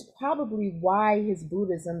 which is probably why his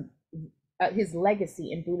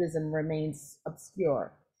legacy in Buddhism remains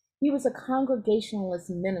obscure. He was a Congregationalist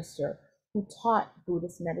minister who taught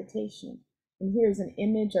Buddhist meditation. And here's an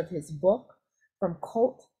image of his book, From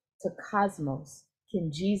Cult to Cosmos,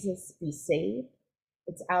 Can Jesus Be Saved?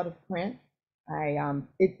 It's out of print.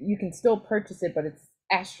 You can still purchase it, but it's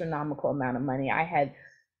astronomical amount of money.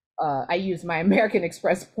 I used my American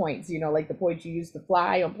Express points, like the points you use to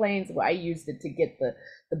fly on planes. Well, I used it to get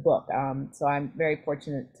the book. So I'm very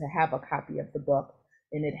fortunate to have a copy of the book,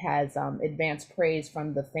 and it has advanced praise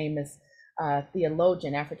from the famous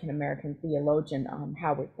theologian, African American theologian,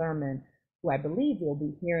 Howard Thurman, who I believe we'll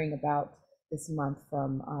be hearing about this month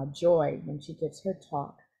from Joy when she gives her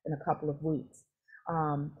talk in a couple of weeks.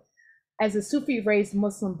 As a Sufi-raised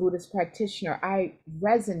Muslim Buddhist practitioner, I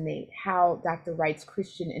resonate how Dr. Wright's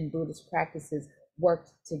Christian and Buddhist practices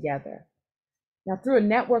worked together. Now, through a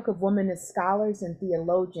network of womanist scholars and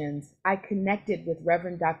theologians, I connected with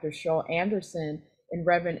Reverend Dr. Shaw Anderson and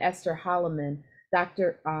Reverend Esther Holloman,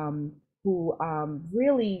 who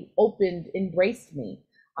really embraced me.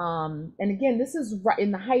 And again, this is right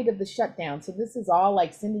in the height of the shutdown. So this is all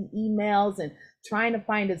like sending emails and trying to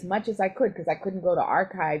find as much as I could, because I couldn't go to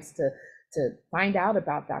archives to find out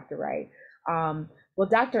about Dr. Wright. Well,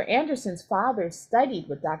 Dr. Anderson's father studied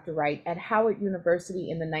with Dr. Wright at Howard University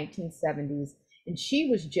in the 1970s, and she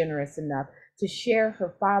was generous enough to share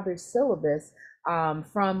her father's syllabus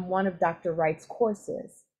from one of Dr. Wright's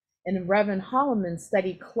courses. And Reverend Holloman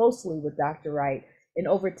studied closely with Dr. Wright, and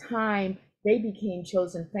over time, they became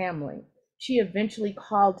chosen family. She eventually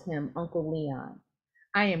called him Uncle Leon.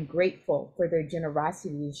 I am grateful for their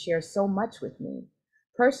generosity to share so much with me.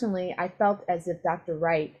 Personally, I felt as if Dr.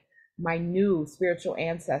 Wright, my new spiritual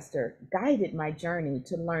ancestor, guided my journey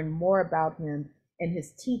to learn more about him and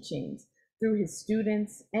his teachings through his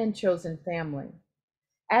students and chosen family.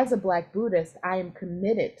 As a Black Buddhist, I am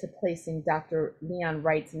committed to placing Dr. Leon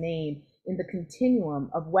Wright's name in the continuum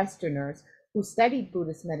of Westerners who studied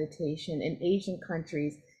Buddhist meditation in Asian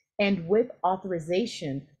countries and, with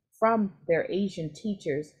authorization from their Asian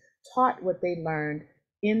teachers, taught what they learned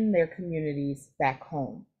in their communities back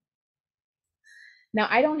home. Now,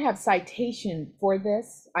 I don't have citation for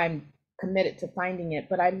this. I'm committed to finding it,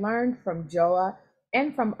 but I learned from Joa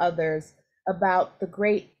and from others about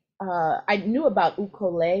I knew about U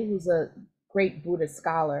Kole, who's a great Buddhist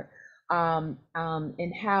scholar, and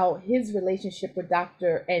how his relationship with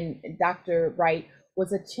Dr. Wright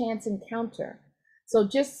was a chance encounter. So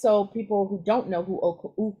just so people who don't know who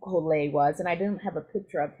U Kole was, and I didn't have a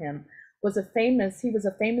picture of him, he was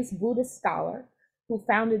a famous Buddhist scholar who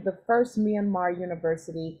founded the first Myanmar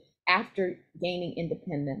university after gaining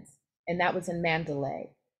independence, and that was in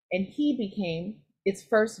Mandalay. And he became its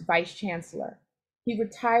first vice chancellor. He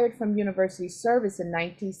retired from university service in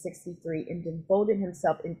 1963 and devoted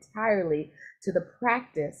himself entirely to the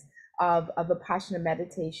practice of Vipassana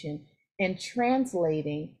meditation and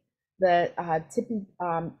translating the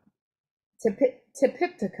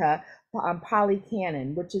Tipitaka Pali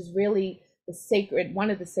Canon, which is really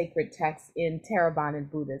one of the sacred texts in Theravada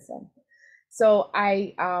Buddhism. So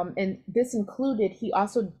and this included, he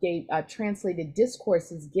also translated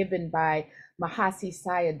discourses given by Mahasi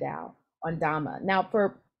Sayadaw on Dharma. Now,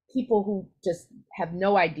 for people who just have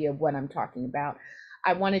no idea of what I'm talking about,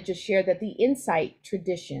 I want to just share that the insight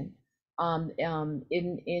tradition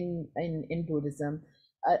in Buddhism,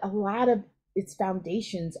 a lot of its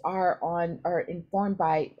foundations are informed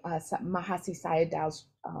by Mahasi Sayadaw's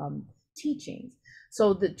teachings.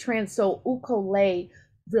 So U Kole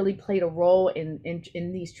really played a role in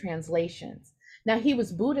these translations. Now, he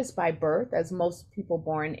was Buddhist by birth, as most people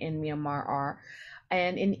born in Myanmar are,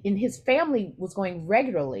 and in his family was going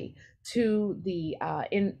regularly to the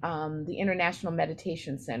International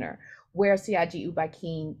Meditation Center, where Siaji U Ba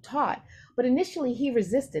Khin taught. But initially, he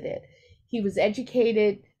resisted it. He was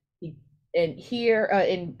educated in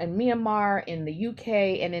Myanmar, in the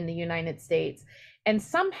UK, and in the United States. And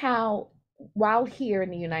somehow, while here in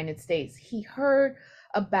the United States, he heard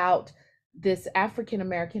about this African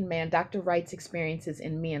American man, Dr. Wright's experiences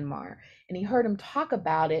in Myanmar. And he heard him talk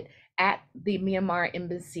about it at the Myanmar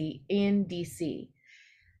embassy in DC.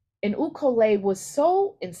 And Ukole was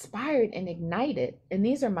so inspired and ignited, and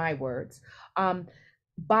these are my words,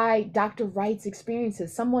 by Dr. Wright's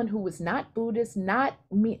experiences, someone who was not Buddhist, not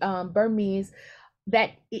Burmese,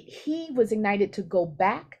 that he was ignited to go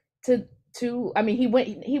back to I mean he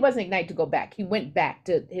wasn't ignited to go back. He went back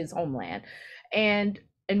to his homeland, and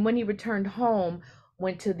when he returned home,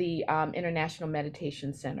 went to the International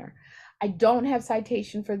Meditation Center. I don't have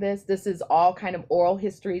citation for this. This is all kind of oral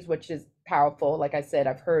histories, which is powerful. Like I said,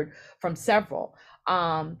 I've heard from several.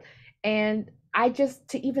 And I just,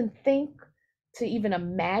 to even think, to even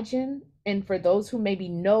imagine, and for those who maybe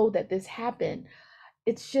know that this happened,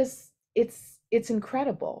 it's just, it's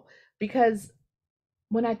incredible. Because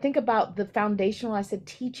when I think about the foundational, I said,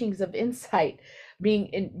 teachings of insight,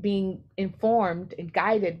 being informed and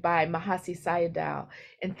guided by Mahasi Sayadaw,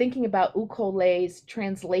 and thinking about Ukole's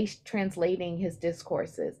translating his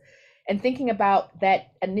discourses, and thinking about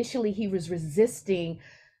that initially he was resisting,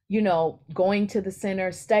 going to the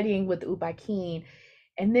center, studying with Ubakin,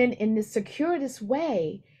 and then in this circuitous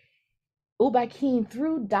way, Ubakin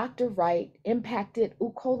through Dr. Wright impacted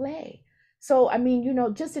Ukole. So I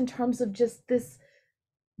mean, just in terms of just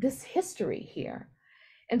this history here.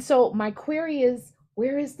 And so my query is,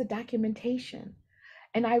 where is the documentation?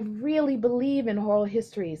 And I really believe in oral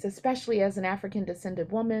histories, especially as an African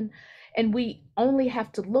descended woman. And we only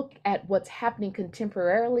have to look at what's happening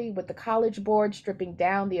contemporarily with the College Board stripping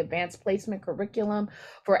down the advanced placement curriculum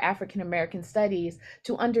for African American studies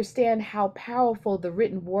to understand how powerful the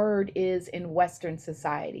written word is in Western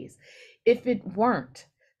societies. If it weren't,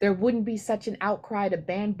 there wouldn't be such an outcry to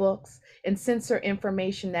ban books and censor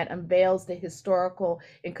information that unveils the historical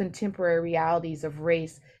and contemporary realities of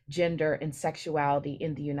race, gender, and sexuality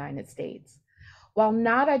in the United States. While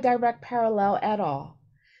not a direct parallel at all,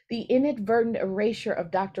 the inadvertent erasure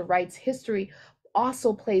of Dr. Wright's history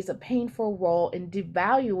also plays a painful role in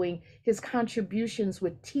devaluing his contributions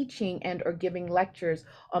with teaching and or giving lectures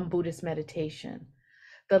on Buddhist meditation.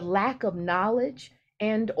 The lack of knowledge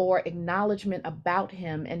and or acknowledgement about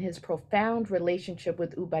him and his profound relationship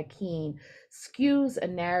with Ubakin skews a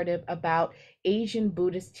narrative about Asian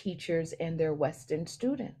Buddhist teachers and their Western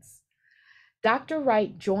students. Dr.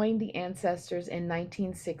 Wright joined the ancestors in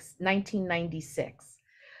 1996.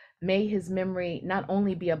 May his memory not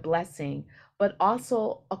only be a blessing, but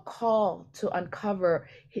also a call to uncover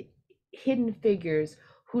hidden figures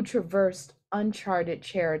who traversed uncharted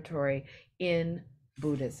territory in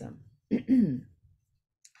Buddhism.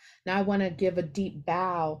 Now I want to give a deep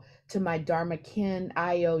bow to my Dharma kin,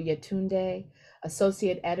 Ayo Yetunde,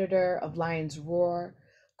 associate editor of Lion's Roar,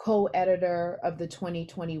 co-editor of the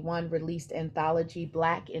 2021 released anthology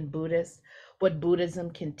Black and Buddhist: What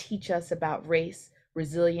Buddhism Can Teach Us About Race,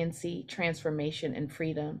 Resiliency, Transformation, and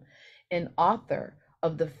Freedom, and author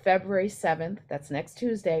of the February 7th, that's next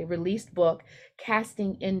Tuesday, released book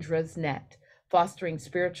Casting Indra's Net, Fostering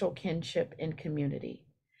Spiritual Kinship and Community.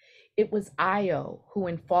 It was Ayo who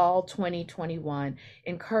in fall 2021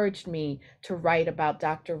 encouraged me to write about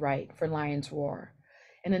Dr. Wright for Lion's Roar.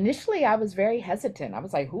 And initially I was very hesitant. I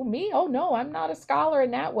was like, who, me? Oh no, I'm not a scholar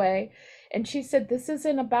in that way. And she said, this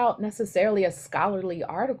isn't about necessarily a scholarly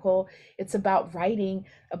article. It's about writing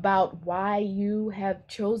about why you have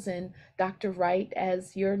chosen Dr. Wright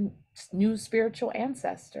as your new spiritual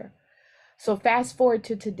ancestor. So fast forward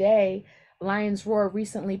to today, Lion's Roar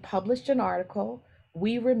recently published an article,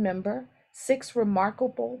 We Remember 6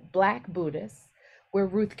 Remarkable Black Buddhists, where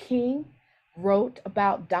Ruth King wrote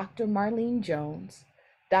about Dr. Marlene Jones,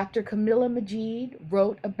 Dr. Camilla Majid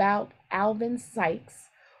wrote about Alvin Sykes,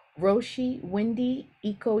 Roshi Wendy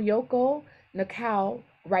Ikoyoko Nakao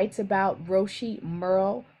writes about Roshi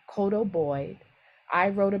Merle Kodo Boyd. I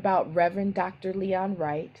wrote about Reverend Dr. Leon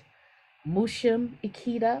Wright. Mushim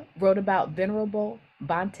Ikeda wrote about Venerable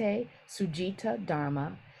Bhante Sujita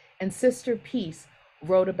Dharma, and Sister Peace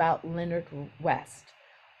wrote about Leonard West,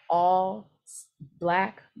 all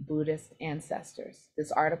Black Buddhist ancestors.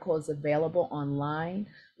 This article is available online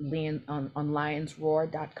on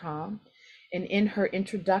lionsroar.com. And in her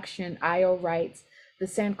introduction, Ayo writes, the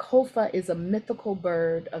Sankofa is a mythical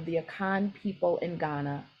bird of the Akan people in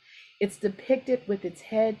Ghana. It's depicted with its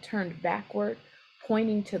head turned backward,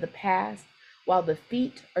 pointing to the past, while the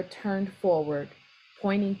feet are turned forward,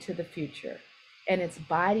 pointing to the future, and its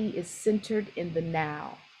body is centered in the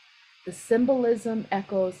now. The symbolism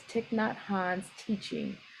echoes Thich Nhat Hanh's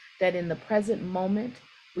teaching that in the present moment,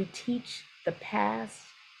 we teach the past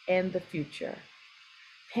and the future.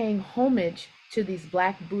 Paying homage to these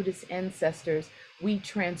Black Buddhist ancestors, we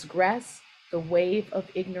transgress the wave of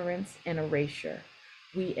ignorance and erasure.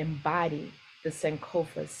 We embody the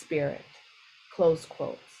Sankofa spirit. Close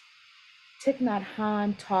quotes. Thich Nhat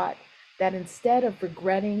Hanh taught that instead of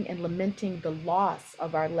regretting and lamenting the loss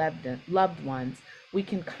of our loved ones, we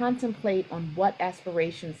can contemplate on what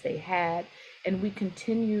aspirations they had and we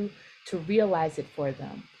continue to realize it for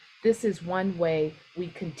them. This is one way we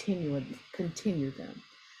continue them.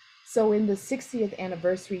 So, in the 60th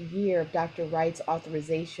anniversary year of Dr. Wright's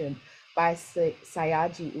authorization by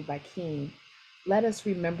Sayaji Ubakin, let us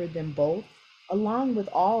remember them both, along with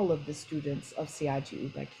all of the students of Sayaji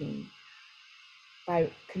Ubakin, by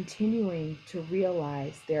continuing to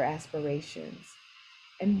realize their aspirations.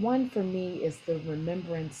 And one for me is the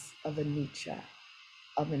remembrance of anicca,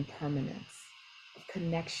 of impermanence, of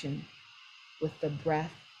connection with the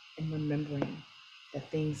breath and remembering that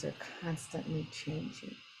things are constantly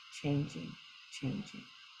changing, changing, changing.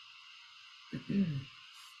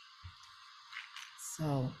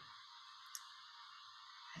 So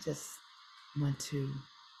I just want to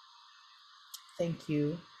thank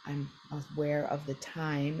you. I'm aware of the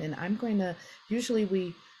time, and I'm going to, usually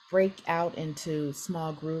we break out into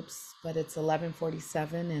small groups, but it's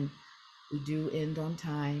 11:47 and we do end on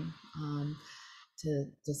time, to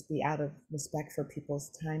just be out of respect for people's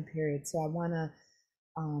time period. So I want to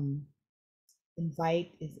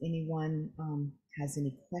invite if anyone has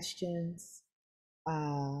any questions.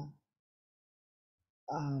 I'm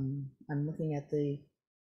looking at the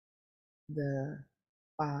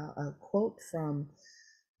a quote from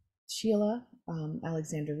Sheila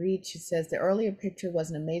Alexander Reed. She says, the earlier picture was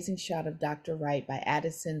an amazing shot of Dr. Wright by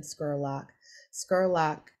Addison Scurlock.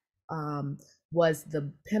 Scurlock was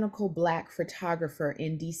the pinnacle Black photographer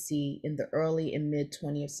in DC in the early and mid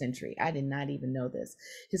 20th century. I did not even know this.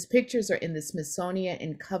 His pictures are in the Smithsonian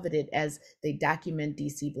and coveted as they document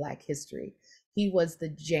DC Black history. He was the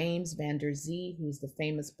James Van Der Zee, who's the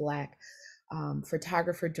famous Black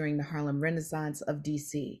photographer during the Harlem Renaissance of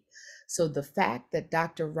DC. So the fact that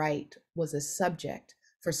Dr. Wright was a subject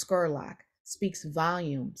for Scurlock speaks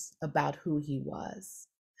volumes about who he was.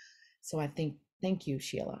 So I think, thank you,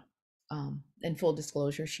 Sheila. In full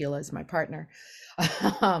disclosure, Sheila is my partner.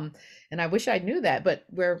 And I wish I knew that, but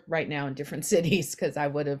we're right now in different cities because I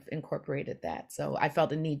would have incorporated that. So I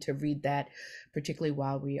felt a need to read that, particularly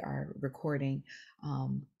while we are recording.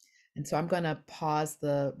 And so I'm going to pause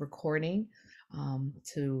the recording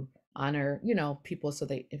to honor, people, so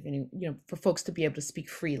they, if any, for folks to be able to speak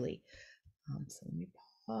freely. So let me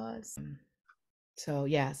pause. So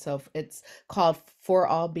yeah, so it's called For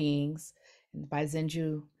All Beings by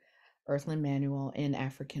Zenju Earthland Manual in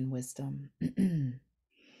African Wisdom.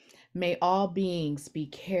 May all beings be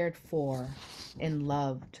cared for and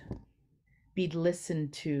loved, be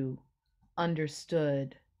listened to,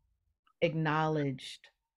 understood, acknowledged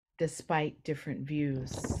despite different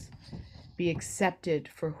views, be accepted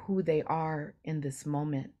for who they are in this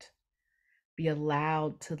moment, be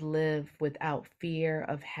allowed to live without fear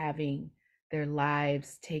of having their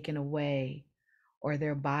lives taken away or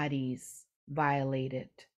their bodies violated.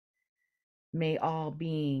 May all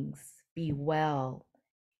beings be well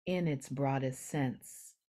in its broadest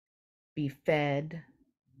sense, be fed,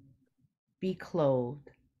 be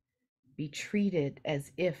clothed, be treated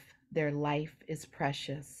as if their life is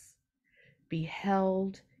precious, be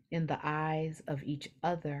held in the eyes of each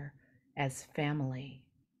other as family.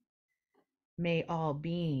 May all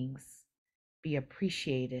beings be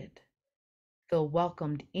appreciated, feel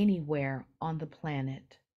welcomed anywhere on the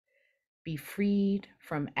planet, be freed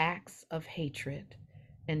from acts of hatred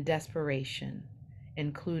and desperation,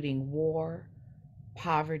 including war,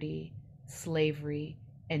 poverty, slavery,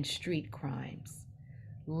 and street crimes.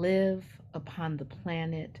 Live upon the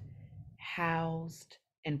planet, housed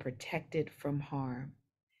and protected from harm.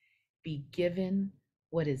 Be given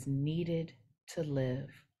what is needed to live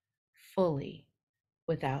fully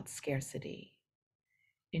without scarcity.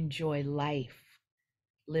 Enjoy life,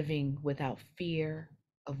 living without fear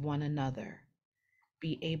of one another.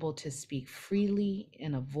 Be able to speak freely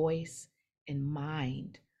in a voice and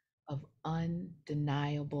mind of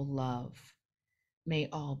undeniable love. May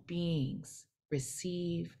all beings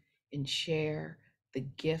receive and share the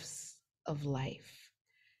gifts of life.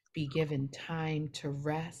 Be given time to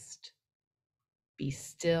rest, be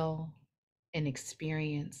still, and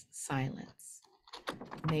experience silence.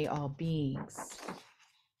 May all beings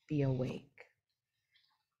be awake.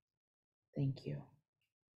 Thank you.